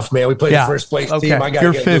be tough, man. We played the first place team. I got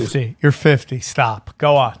You're 50. You're 50. Stop.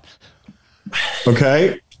 Go on.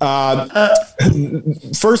 Okay.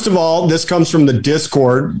 First of all, this comes from the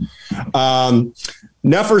Discord.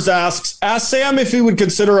 Neffers asks, ask Sam if he would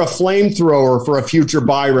consider a flamethrower for a future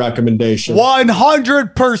buy recommendation.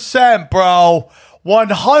 100%, bro.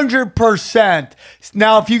 100%.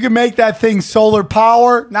 Now, if you can make that thing solar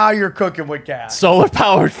power, now you're cooking with gas. Solar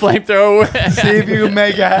powered flamethrower. See if you can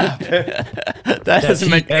make it happen. That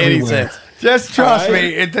doesn't make any sense. Just trust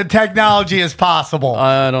me. The technology is possible.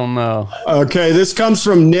 I don't know. Okay, this comes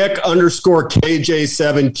from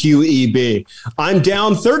Nick_KJ7QEB. I'm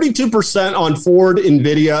down 32% on Ford,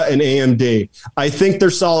 NVIDIA, and AMD. I think they're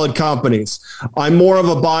solid companies. I'm more of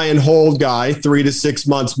a buy and hold guy, 3 to 6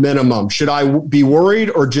 months minimum. Should I be worried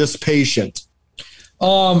or just patient?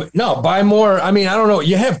 No, buy more. I mean, I don't know.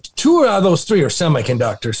 You have 2 out of those 3 are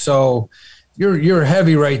semiconductors, so you're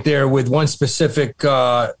heavy right there with one specific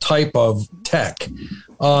type of tech.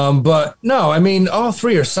 But no, I mean, all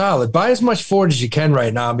 3 are solid. Buy as much Ford as you can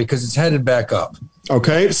right now because it's headed back up.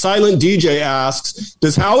 Okay. Silent DJ asks,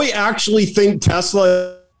 does Howie actually think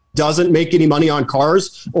Tesla doesn't make any money on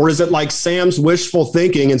cars? Or is it like Sam's wishful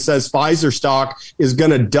thinking and says Pfizer stock is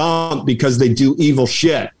going to dump because they do evil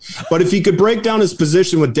shit? But if he could break down his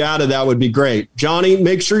position with data, that would be great. Johnny,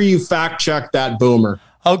 make sure you fact check that boomer.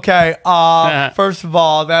 Okay. First of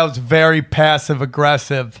all, that was very passive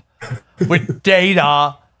aggressive with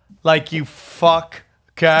data. Like you fuck.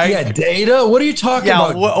 Okay. Yeah, data. What are you talking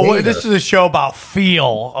about? This is a show about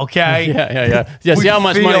feel. Okay. Yeah. See how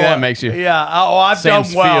much money that makes you. Yeah. Oh, I've done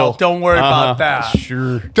well. Don't worry about that.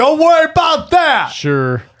 Sure. Don't worry about that.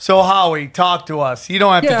 Sure. So Howie, talk to us. You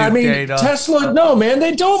don't have to do data. Tesla. No, man,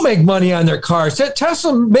 they don't make money on their cars.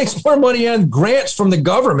 Tesla makes more money on grants from the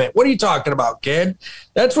government. What are you talking about, kid?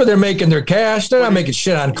 That's where they're making their cash. They're not making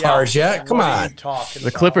shit on cars yet. Come on.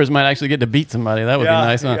 The Clippers might actually get to beat somebody. That would be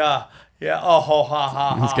nice, huh? Yeah. Yeah. Oh,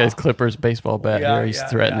 ha. This guy's Clippers baseball bat here. He's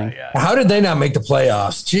threatening. How did they not make the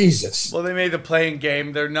playoffs? Jesus. Well, they made the playing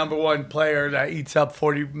game. Their number 1 player that eats up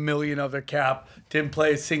 $40 million of their cap didn't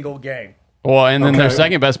play a single game. Well, and then their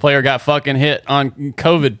second best player got fucking hit on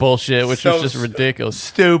COVID bullshit, which was just ridiculous.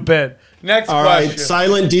 Stupid. Next All question. right.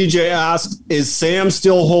 Silent DJ asks, is Sam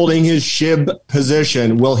still holding his SHIB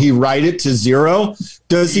position? Will he write it to 0?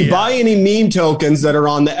 Does he buy any meme tokens that are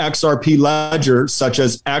on the XRP ledger, such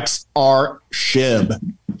as XR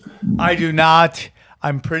SHIB? I do not.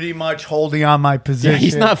 I'm pretty much holding on my position. Yeah,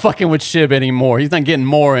 he's not fucking with SHIB anymore. He's not getting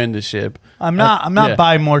more into SHIB. I'm not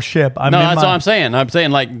buying more SHIB. No, that's what I'm saying. I'm saying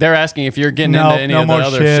like they're asking if you're getting into any of the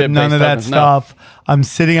other SHIB. None of that stuff. I'm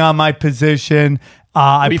sitting on my position.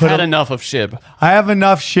 We've had enough of SHIB. I have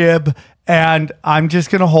enough SHIB, and I'm just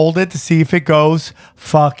gonna hold it to see if it goes.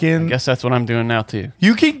 I guess that's what I'm doing now too.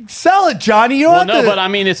 You can sell it, Johnny. You don't have to, but I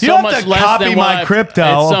mean, it's you so don't have much to less copy than my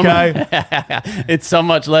crypto. Okay. It's so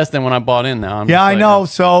much less than when I bought in now. I know.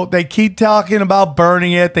 So they keep talking about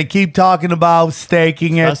burning it. They keep talking about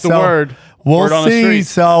staking it. That's the word. We'll Word on the see. street.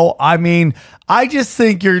 So I mean, I just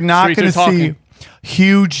think you're not going to see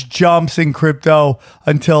huge jumps in crypto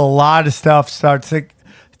until a lot of stuff starts to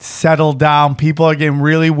settle down. People are getting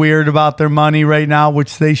really weird about their money right now,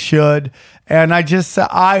 which they should. And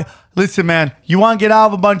listen, man, you want to get out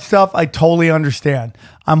of a bunch of stuff? I totally understand.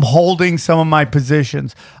 I'm holding some of my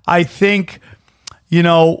positions. I think,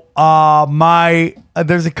 there's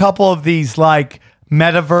a couple of these like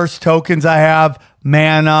metaverse tokens I have,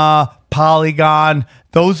 Mana, Polygon.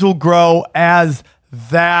 Those will grow as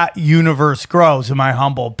that universe grows, in my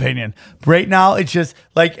humble opinion. Right now, it's just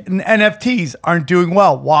like NFTs aren't doing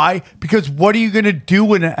well. Why? Because what are you going to do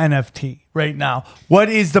with an NFT right now? What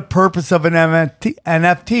is the purpose of an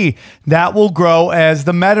NFT? That will grow as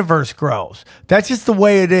the metaverse grows. That's just the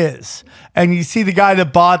way it is. And you see the guy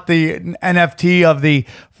that bought the NFT of the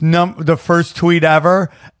first tweet ever,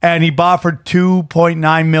 and he bought for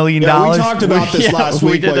 $2.9 million. Yeah, we talked about this last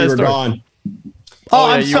week while you were gone.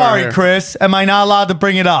 I'm sorry, Chris. Am I not allowed to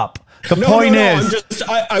bring it up? The point is,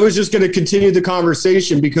 I was just going to continue the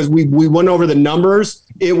conversation because we went over the numbers.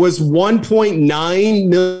 It was 1.9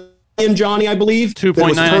 million, Johnny, I believe.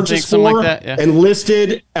 2.9, I think, something like that. Yeah. And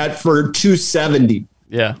listed for 270.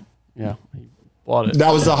 Yeah. He bought it.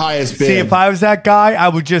 That was the highest bid. See, if I was that guy,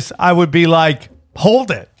 I would be like,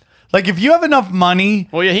 hold it. Like, if you have enough money.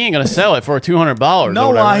 Well, yeah, he ain't going to sell it for $200.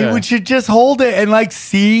 No, we should just hold it and like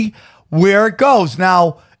see where it goes.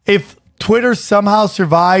 Now, if Twitter somehow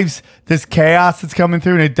survives this chaos that's coming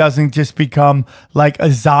through and it doesn't just become like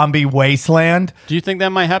a zombie wasteland. Do you think that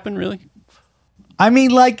might happen, really? I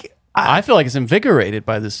mean, like... I feel like it's invigorated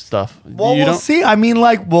by this stuff. Well, we'll see. I mean,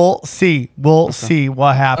 like, we'll see. We'll see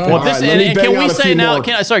what happens. Well, can we say now?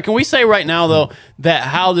 Can we say right now though that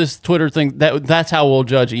how this Twitter thing that's how we'll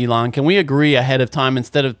judge Elon? Can we agree ahead of time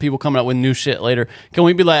instead of people coming up with new shit later? Can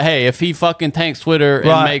we be like, hey, if he fucking tanks Twitter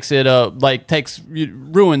and makes it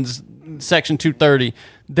ruins Section 230,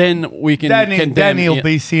 then we can then he'll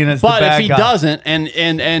be seen as the bad guy. But if he doesn't,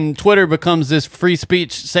 and Twitter becomes this free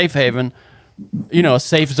speech safe haven. A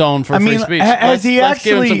safe zone for free speech. Has he let's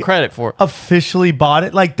give him actually some credit for it. Officially bought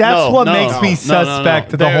it? Like, that's what makes me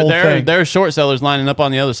suspect of the whole thing. There are short sellers lining up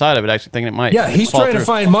on the other side of it, actually thinking it might. Yeah, he's trying to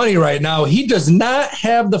find money right now. He does not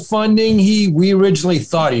have the funding we originally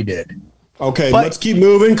thought he did. Okay, let's keep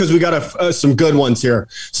moving because we got some good ones here.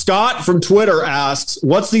 Scott from Twitter asks,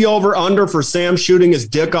 what's the over-under for Sam shooting his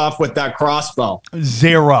dick off with that crossbow?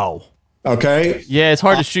 0. Okay. Yeah, it's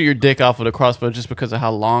hard to shoot your dick off with a crossbow just because of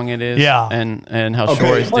how long it is. Yeah. And how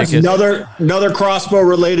short his dick is. Another crossbow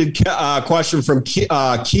related question from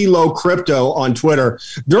Kilo Crypto on Twitter.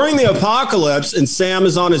 During the apocalypse, and Sam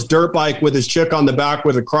is on his dirt bike with his chick on the back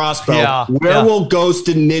with a crossbow. Where will Ghost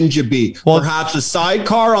and Ninja be? Well, perhaps a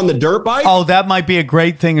sidecar on the dirt bike? Oh, that might be a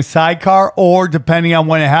great thing, a sidecar, or depending on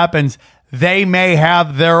when it happens, they may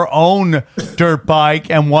have their own dirt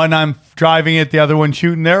bike, and one I'm driving it, the other one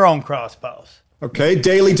shooting their own crossbows. Okay.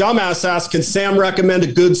 Daily Dumbass asks, can Sam recommend a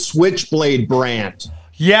good Switchblade brand?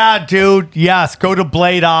 Yeah, dude. Yes. Go to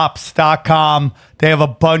bladeops.com. They have a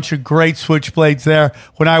bunch of great switchblades there.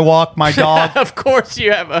 When I walk my dog. Of course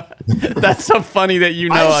you have that's so funny that you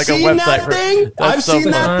know I've like a website. That thing. I've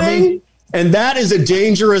seen that thing. And that is a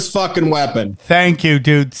dangerous fucking weapon. Thank you,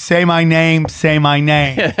 dude. Say my name. Say my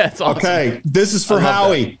name. That's awesome. Okay, this is for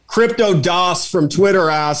Howie. Crypto DOS from Twitter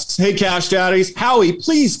asks, hey, Cash Daddies. Howie,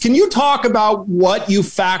 please, can you talk about what you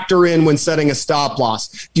factor in when setting a stop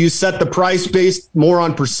loss? Do you set the price based more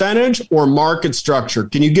on percentage or market structure?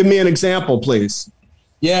 Can you give me an example, please?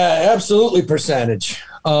 Yeah, absolutely percentage.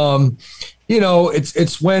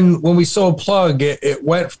 It's when we sold Plug, it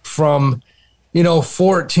went from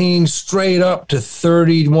 14 straight up to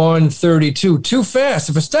 31, 32. Too fast.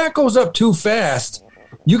 If a stock goes up too fast,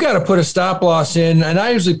 you got to put a stop loss in. And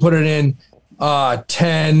I usually put it in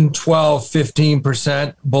 10, 12,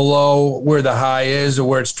 15% below where the high is or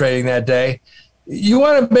where it's trading that day. you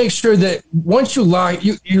want to make sure that once you lock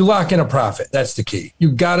in a profit. That's the key.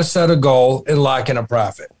 You got to set a goal and lock in a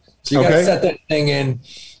profit. So you got to set that thing in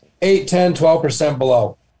 8, 10, 12%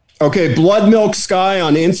 below. Okay, Blood Milk Sky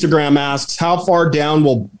on Instagram asks, how far down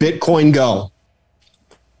will Bitcoin go?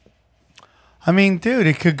 I mean, dude,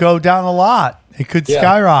 it could go down a lot. It could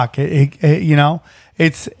skyrocket.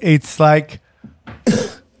 It's like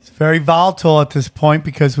it's very volatile at this point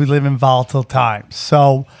because we live in volatile times.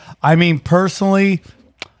 So, I mean, personally,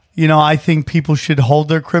 I think people should hold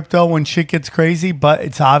their crypto when shit gets crazy, but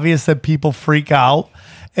it's obvious that people freak out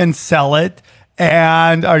and sell it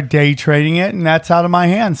and are day trading it, and that's out of my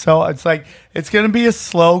hands. So it's like it's going to be a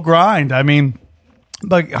slow grind. I mean,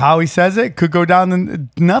 like how he says it could go down to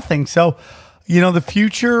nothing. So, the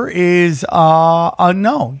future is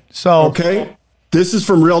unknown. So okay. This is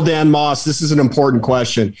from Real Dan Moss. This is an important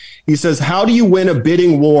question. He says, how do you win a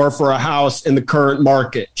bidding war for a house in the current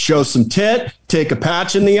market? Show some tit, take a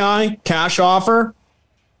patch in the eye, cash offer?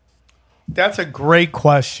 That's a great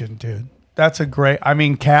question, dude.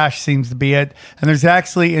 Cash seems to be it. And there's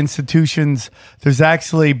actually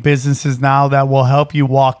businesses now that will help you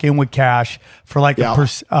walk in with cash for like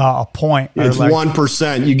a point. It's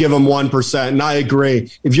 1%. You give them 1%. And I agree.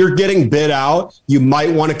 If you're getting bid out, you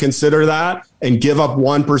might want to consider that and give up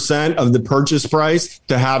 1% of the purchase price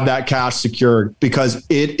to have that cash secured, because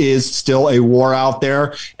it is still a war out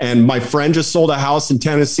there. And my friend just sold a house in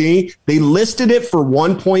Tennessee. They listed it for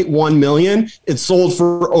 $1.1 million. It sold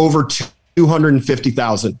for over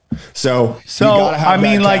 $250,000. So I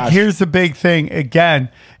mean, like, here's the big thing again,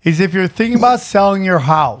 is if you're thinking about selling your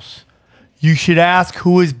house, you should ask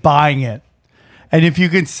who is buying it. And if you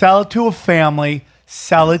can sell it to a family,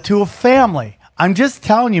 sell it to a family. I'm just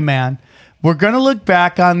telling you, man, we're going to look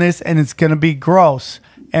back on this and it's going to be gross.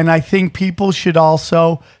 And I think people should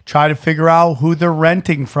also try to figure out who they're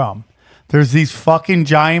renting from. There's these fucking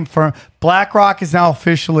giant firms. BlackRock is now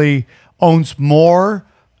officially owns more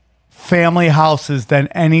family houses than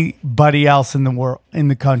anybody else in the world, in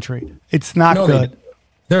the country. It's not good.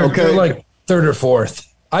 They're like third or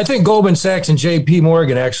fourth. I think Goldman Sachs and JP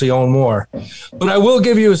Morgan actually own more. But I will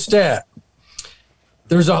give you a stat.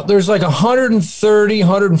 There's like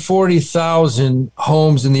 140,000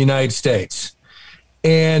 homes in the United States.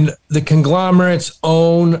 And the conglomerates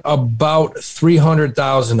own about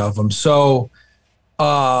 300,000 of them. So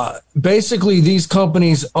basically these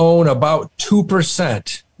companies own about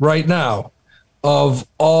 2% right now of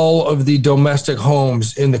all of the domestic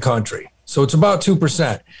homes in the country. So it's about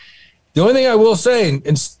 2%. The only thing I will say, and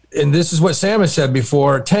this is what Sam has said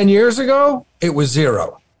before, 10 years ago, it was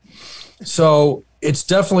 0. So it's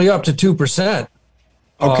definitely up to 2%.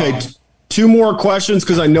 Okay, 2 more questions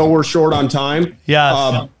because I know we're short on time.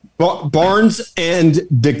 Yeah. Barnes and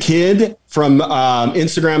the Kid from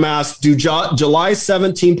Instagram asks, do July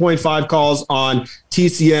 17.5 calls on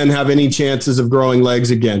TCN have any chances of growing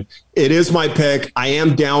legs again? It is my pick. I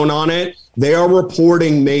am down on it. They are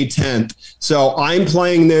reporting May 10th. So I'm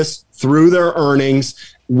playing this through their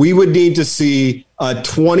earnings. We would need to see a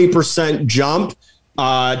 20% jump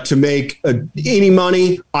to make any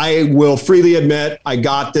money. I will freely admit I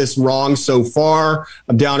got this wrong so far.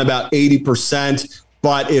 I'm down about 80%.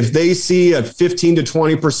 But if they see a 15 to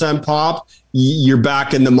 20% pop, you're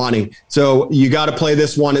back in the money. So you got to play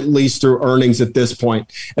this one at least through earnings at this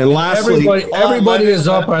point. And lastly, everybody is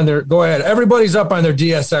up on their. Go ahead. Everybody's up on their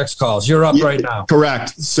DSX calls. You're up right now.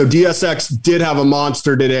 Correct. So DSX did have a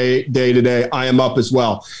monster today. I am up as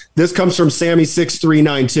well. This comes from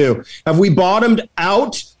Sammy6392. Have we bottomed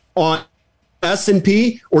out on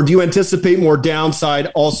S&P, or do you anticipate more downside?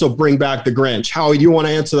 Also bring back the Grinch. Howie, do you want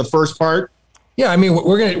to answer the first part? Yeah, I mean,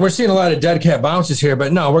 we're seeing a lot of dead cat bounces here,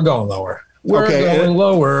 but no, we're going lower. We're going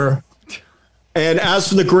lower. And as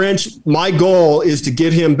for the Grinch, my goal is to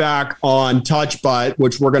get him back on TouchButt,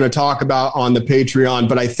 which we're going to talk about on the Patreon.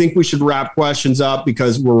 But I think we should wrap questions up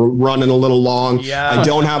because we're running a little long. Yeah. I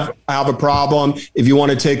don't have a problem if you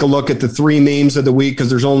want to take a look at the 3 memes of the week, because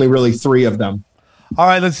there's only really 3 of them. All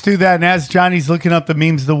right, let's do that. And as Johnny's looking up the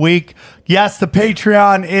memes of the week, yes, the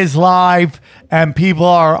Patreon is live and people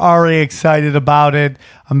are already excited about it.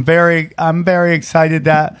 I'm very excited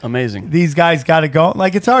that these guys got to go.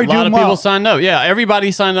 Like, it's already doing well. A lot of people signed up. Yeah,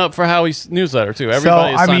 everybody signed up for Howie's newsletter too.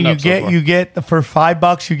 Everybody signed up. You get for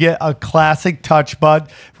 $5, you get a classic TouchButt.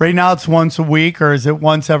 Right now it's once a week, or is it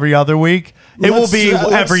once every other week? It will be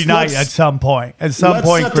every night at some point. At some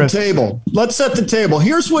point, Chris. Let's set the table.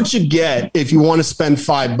 Here's what you get if you want to spend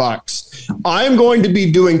 $5. I'm going to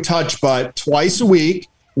be doing TouchButt twice a week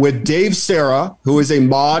with Dave Serra, who is a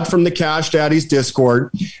mod from the Cash Daddies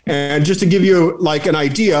Discord. And just to give you like an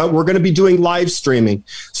idea, we're going to be doing live streaming.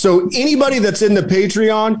 So anybody that's in the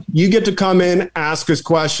Patreon, you get to come in, ask us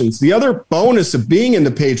questions. The other bonus of being in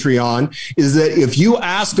the Patreon is that if you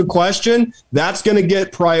ask a question, that's going to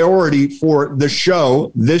get priority for the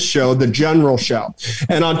show, the general show.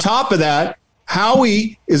 And on top of that,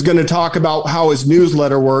 Howie is going to talk about how his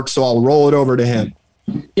newsletter works. So I'll roll it over to him.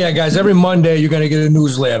 Yeah, guys, every Monday you're going to get a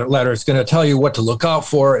newsletter. It's going to tell you what to look out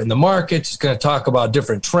for in the markets. It's going to talk about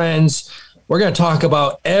different trends. We're going to talk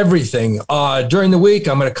about everything. During the week,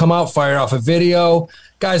 I'm going to come out, fire off a video.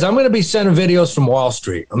 Guys, I'm going to be sending videos from Wall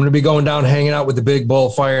Street. I'm going to be going down, hanging out with the big bull,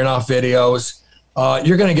 firing off videos.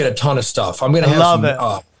 You're going to get a ton of stuff. I'm going to have love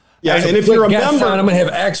some, it. Yeah, and if you're a member, I'm going to have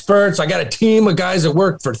experts. I got a team of guys that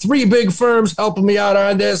work for 3 big firms helping me out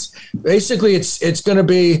on this. Basically, it's going to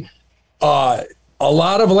be a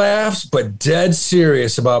lot of laughs, but dead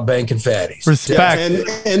serious about banking fatties. Respect.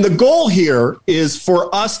 And the goal here is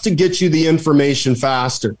for us to get you the information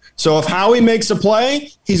faster. So if Howie makes a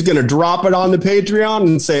play, he's going to drop it on the Patreon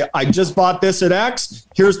and say, I just bought this at X.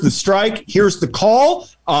 Here's the strike. Here's the call.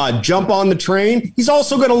 Jump on the train. He's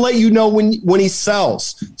also going to let you know when he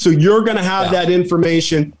sells. So you're going to have that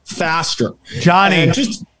information faster. Johnny,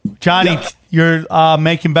 you're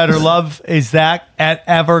Making Better Love. Is that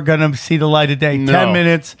ever going to see the light of day? No. 10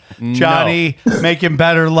 minutes, Johnny, Making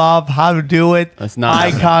Better Love, how to do it. That's not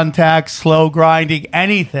eye contact, slow grinding,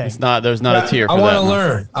 anything. It's not. There's not a tier for I that. want to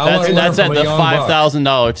learn. That's at the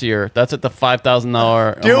 $5,000 tier. That's at the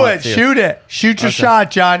 $5,000. Do it. Tier. Shoot it. Shoot your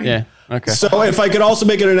shot, Johnny. Yeah. Okay. So if I could also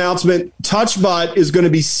make an announcement, TouchBot is going to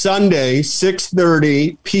be Sunday,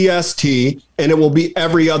 6:30 PST, and it will be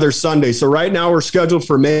every other Sunday. So right now we're scheduled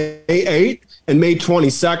for May 8th and May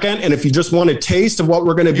 22nd. And if you just want a taste of what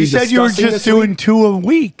we're going to be discussing, you said you were just doing 2 a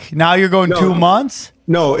week. Now you're going 2 months?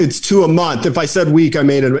 No, it's 2 a month. If I said week, I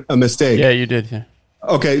made a mistake. Yeah, you did. Yeah.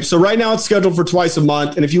 Okay, so right now it's scheduled for twice a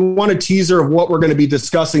month. And if you want a teaser of what we're going to be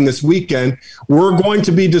discussing this weekend, we're going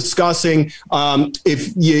to be discussing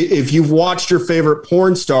if you've watched your favorite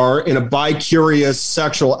porn star in a bi-curious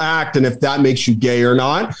sexual act and if that makes you gay or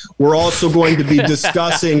not. We're also going to be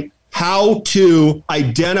discussing how to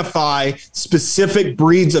identify specific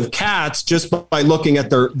breeds of cats just by looking at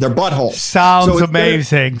their buttholes. Sounds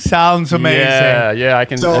amazing. Sounds amazing. Yeah, I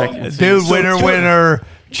can. Dude, winner.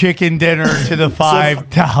 Chicken dinner to the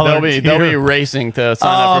 $5. They'll be racing to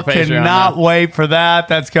sign up for Patreon. Cannot wait for that.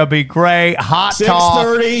 That's gonna be great. Hot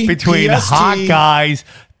talk between PST. hot guys.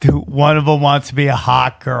 Dude, one of them wants to be a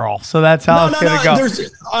hot girl, so that's how it's gonna go.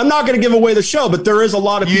 I'm not gonna give away the show, but there is a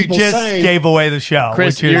lot of people saying you just gave away the show.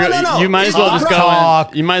 Chris, you might as well just go.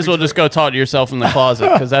 You might as well just go talk to yourself in the closet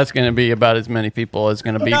because that's going to be about as many people as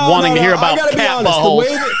going to be wanting to hear about cat buttholes.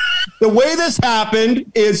 The way this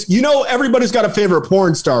happened is, everybody's got a favorite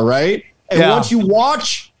porn star, right? And once you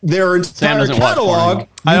watch their entire catalog,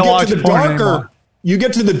 you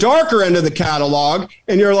get to the darker end of the catalog,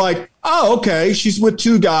 and you're like, oh, okay, she's with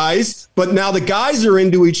 2 guys, but now the guys are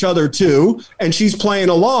into each other too, and she's playing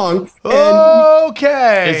along.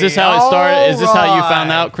 Okay. Is this how it started? Is this how you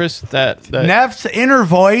found out, Chris? That Neff's inner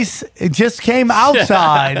voice, it just came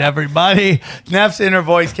outside, everybody. Neff's inner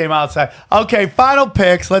voice came outside. Okay, final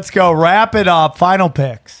picks. Let's go. Wrap it up. Final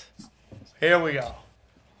picks. Here we go.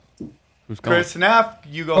 Who's going? Chris Neff,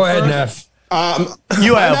 you go Go first. ahead, Neff.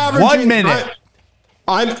 You have 1 minute.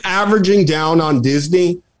 I'm averaging down on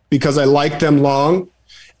Disney because I like them long.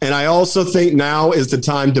 And I also think now is the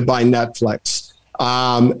time to buy Netflix.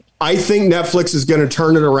 I think Netflix is going to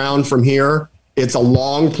turn it around from here. It's a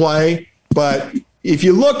long play. But if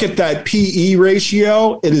you look at that PE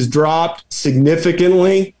ratio, it has dropped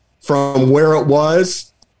significantly from where it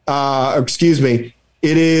was.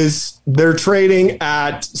 They're trading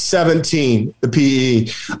at 17, the PE.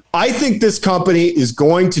 I think this company is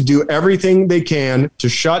going to do everything they can to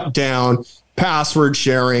shut down password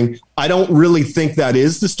sharing. I don't really think that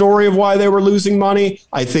is the story of why they were losing money.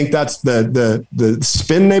 I think that's the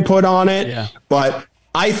spin they put on it. Yeah. But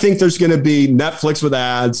I think there's going to be Netflix with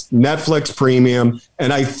ads, Netflix premium,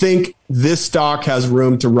 and I think this stock has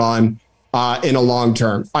room to run in a long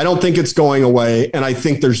term. I don't think it's going away, and I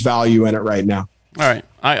think there's value in it right now. All right.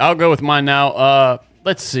 I'll go with mine now.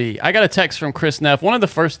 Let's see. I got a text from Chris Neff. One of the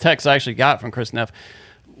first texts I actually got from Chris Neff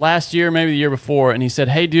last year, maybe the year before, and he said,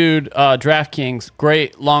 hey, dude, DraftKings,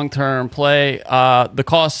 great long-term play. The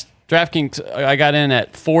cost, DraftKings, I got in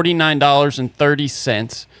at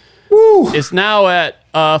 $49.30. It's now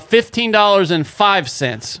at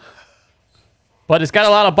 $15.05. But it's got a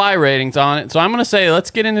lot of buy ratings on it. So I'm going to say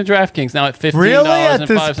let's get into DraftKings now at $15. Really? At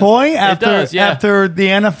this point? After the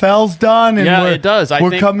NFL's done? And it does.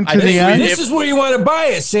 We're coming to the end? This is where you want to buy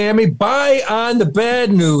it, Sammy. Buy on the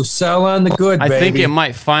bad news, sell on the good, baby. I think it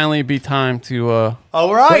might finally be time to...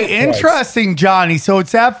 All right. Interesting, Johnny. So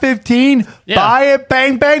it's at 15. Yeah. Buy it.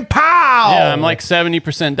 Bang, bang, pow. Yeah, I'm like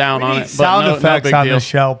 70% down on it. Sound effects on the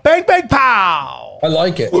show. Bang, bang, pow. I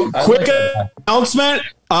like it. Quick announcement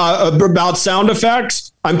about sound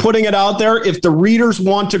effects. I'm putting it out there. If the readers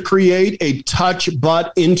want to create a touch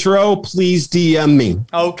butt intro, please DM me.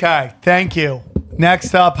 Okay. Thank you.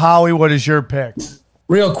 Next up, Howie, what is your pick?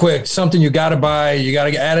 Real quick, something you got to buy. You got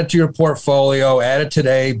to add it to your portfolio. Add it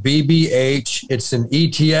today. BBH. It's an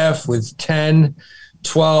ETF with 10,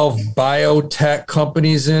 12 biotech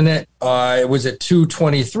companies in it. It was at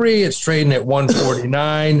 223. It's trading at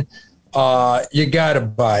 149. You got to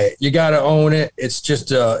buy it. You got to own it. It's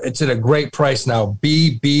just it's at a great price now.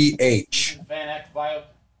 BBH.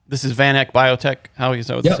 This is Van Eck Biotech. How is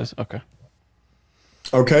that what this is? Okay.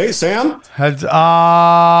 Okay, Sam?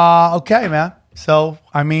 Okay, man. So,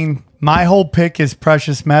 I mean, my whole pick is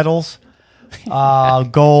precious metals.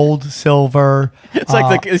 Gold, silver.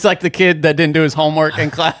 It's like the kid that didn't do his homework in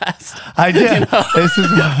class. I did. You know?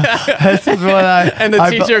 This is what I. And the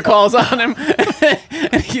teacher calls on him,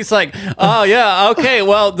 and he's like, "Oh yeah, okay.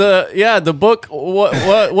 Well, the book.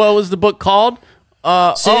 What was the book called?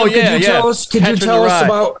 Sam, could you tell us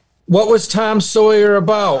about what was Tom Sawyer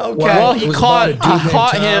about? Okay. Well, he caught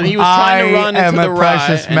him. He was trying to run into the rye. I am a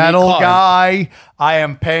precious metal guy. I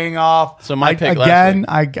am paying off. So my pick again,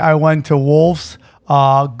 I went to Wolf's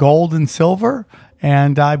gold and silver,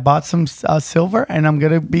 and I bought some silver, and I'm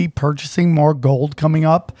going to be purchasing more gold coming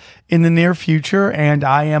up in the near future. And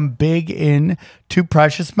I am big into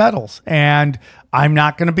precious metals, and I'm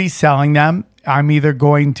not going to be selling them. I'm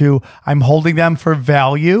holding them for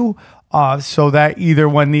value. So that either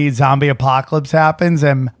when the zombie apocalypse happens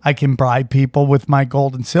and I can bribe people with my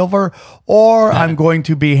gold and silver, or I'm going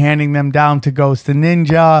to be handing them down to Ghost and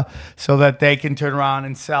Ninja so that they can turn around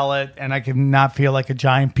and sell it, and I can not feel like a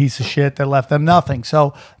giant piece of shit that left them nothing.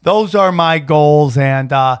 So those are my goals, and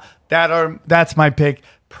that's my pick.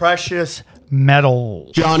 Precious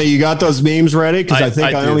metals. Johnny, you got those memes ready? Because I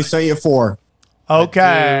think I only sent you 4.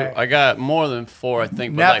 Okay. I got more than 4, I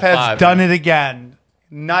think. But Neff has done it again.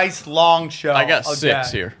 Nice long show. I got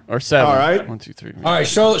 6 here, or 7. All right. 1, 2, 3. All right,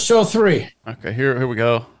 show 3. Okay, here we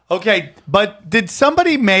go. Okay, but did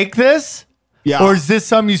somebody make this? Yeah. Or is this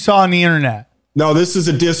something you saw on the internet? No, this is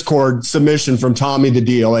a Discord submission from Tommy the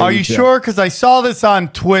Deal. Are you sure? Because I saw this on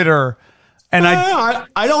Twitter, and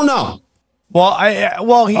I don't know.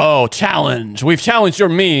 Well, challenge. We've challenged your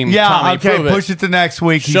meme. Yeah, Tommy, okay, push it to next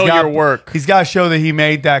week. Show your work. He's got to show that he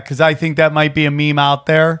made that, because I think that might be a meme out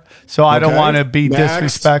there. So I don't want to be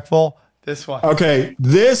disrespectful. This one. Okay,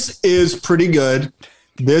 this is pretty good.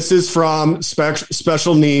 This is from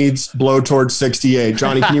Special Needs Blowtorch 68.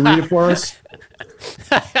 Johnny, can you read it for us?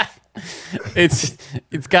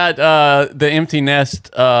 It's got the Empty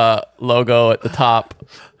Nest logo at the top.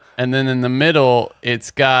 And then in the middle,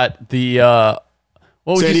 it's got the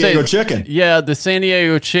what would San you say? Diego chicken. Yeah, the San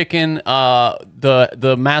Diego chicken.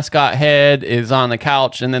 The mascot head is on the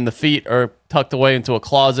couch, and then the feet are tucked away into a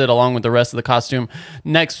closet along with the rest of the costume,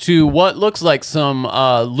 next to what looks like some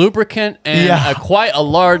lubricant and quite a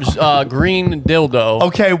large green dildo.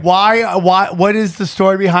 Okay, why? What is the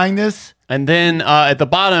story behind this? And then at the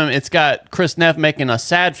bottom, it's got Chris Neff making a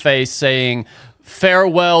sad face saying,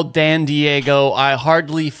 "Farewell, Dan Diego. I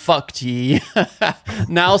hardly fucked ye.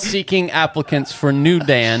 Now seeking applicants for new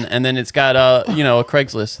Dan." And then it's got a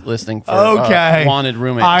Craigslist listing for wanted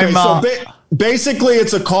roommate. Basically,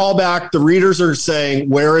 it's a callback. The readers are saying,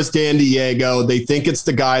 "Where is Dan Diego?" They think it's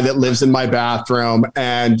the guy that lives in my bathroom,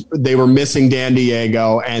 and they were missing Dan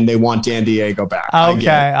Diego, and they want Dan Diego back.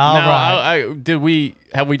 Okay, all right.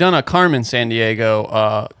 Have we done a Carmen San Diego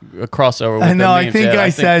a crossover? With I think I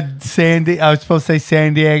said Sandy. I was supposed to say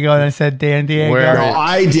San Diego, and I said Dan Diego. No,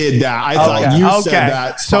 I did that. I thought you said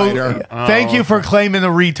that, Spider. So thank you for claiming the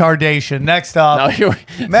retardation. Next up,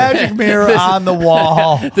 Magic Mirror on the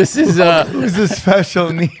wall. This is who's the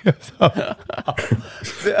special needs?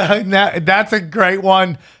 That's a great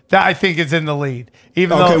one. That I think is in the lead.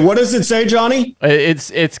 What does it say, Johnny?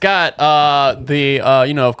 It's got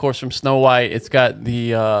of course from Snow White. It's got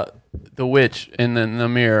the witch in the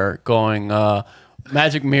mirror going,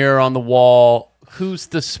 magic mirror on the wall. Who's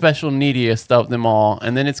the special neediest of them all?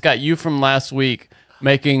 And then it's got you from last week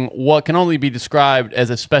making what can only be described as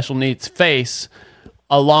a special needs face,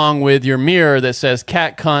 along with your mirror that says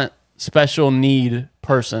cat cunt special need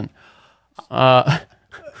person.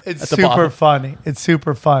 It's at the super bottom. funny. It's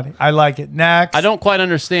super funny. I like it. Next. I don't quite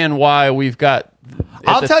understand why we've got.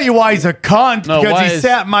 I'll tell you why he's a cunt, No, because why he is-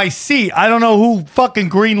 sat in my seat. I don't know who fucking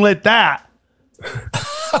greenlit that.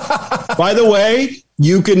 By the way,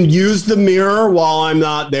 you can use the mirror while I'm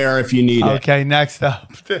not there if you need Okay, next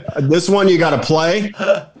up. it. This one you got to play.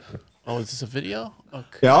 Oh, is this a video?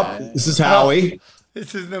 Okay. Yep. This is Howie.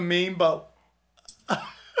 This is the meme, but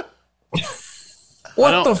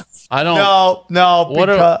I don't. no.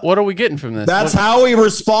 What are we getting from this? That's What- Howie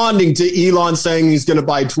responding to Elon saying he's going to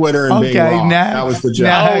buy Twitter and being Okay, wrong. next. That was the joke.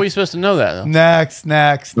 How are we supposed to know that? Though? Next.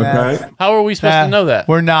 Okay. How are we supposed to know that?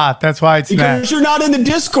 We're not. That's why it's Because next. you're not in the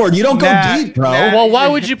Discord. You don't go Next. deep, bro. Next. Well, why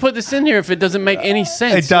would you put this in here if it doesn't make any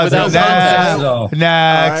sense? It doesn't. without context?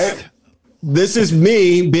 Next. All right. This is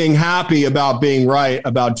me being happy about being right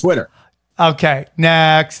about Twitter. Okay,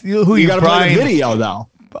 next. Who You you, got to play Brian? the video, though.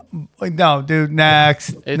 No, dude.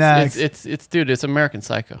 Next. Next. It's dude. It's American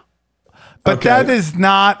Psycho. But Okay. that is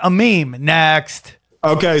not a meme. Next.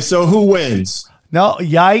 Okay, so who wins? No,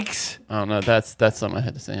 yikes. I don't know. That's something I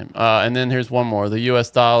had to say. And then here's one more: the U.S.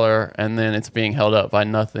 dollar, and then it's being held up by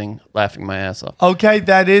nothing, laughing my ass off. Okay,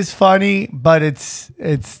 that is funny, but it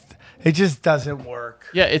just doesn't work.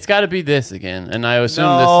 Yeah, it's got to be this again, and I assume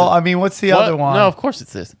No, this. I mean, what's the other one? No, of course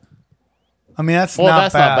it's this. I mean, that's Well, not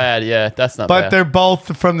that's bad. not bad. Yeah, that's not But bad. they're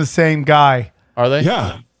both from the same guy. Are they?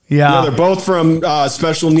 Yeah. Yeah. They're both from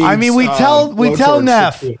special needs. I mean, we tell blowtorch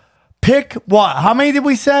Neff, situation. pick what? How many did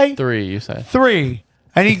we say? 3, you said. 3.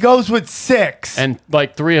 And he goes with 6. And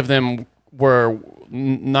like 3 of them were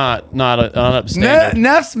not upstanding.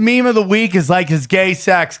 Neff's meme of the week is like his gay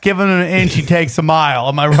sex. Give him an inch, he takes a mile.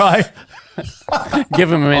 Am I right?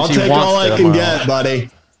 Give him an inch. I'll he take wants all I to can tomorrow. get, buddy.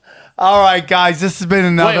 All right, guys, this has been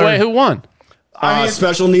another. Wait, who won?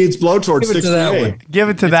 Special needs blowtorch Give it to that 68. one. Give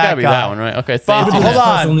it to It's that gotta be guy. that one, right? Okay, But thank you. hold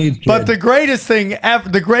Special on. needs kid. But the greatest thing ever,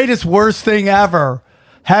 the greatest worst thing ever,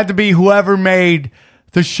 had to be whoever made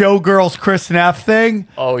the Showgirls Chris and F thing.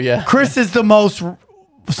 Oh yeah. Chris is the most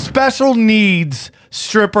special needs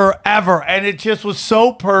stripper ever, and it just was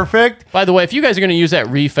so perfect. By the way, if you guys are going to use that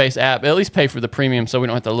Reface app, at least pay for the premium so we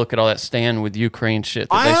don't have to look at all that Stan with Ukraine shit.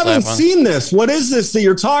 That I they haven't slap on. seen this. What is this that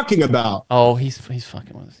you're talking about? Oh, he's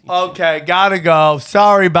fucking with us. Okay, gotta go.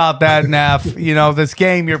 Sorry about that, Neff. You know, this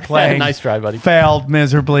game you're playing Nice try, buddy. failed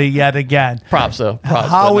miserably yet again. Props though. Props.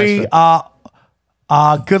 Howie, Nice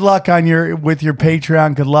try. good luck on your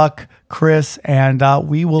Patreon. Good luck, Chris, and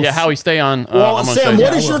we will. Yeah, Howie, stay on. Well, I'm gonna Sam, show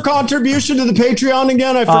what you. is your contribution to the Patreon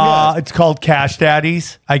again? I forget. It's called Cash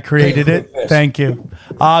Daddies. I created it. Thank you,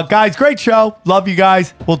 guys. Great show. Love you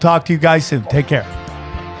guys. We'll talk to you guys soon. Take care.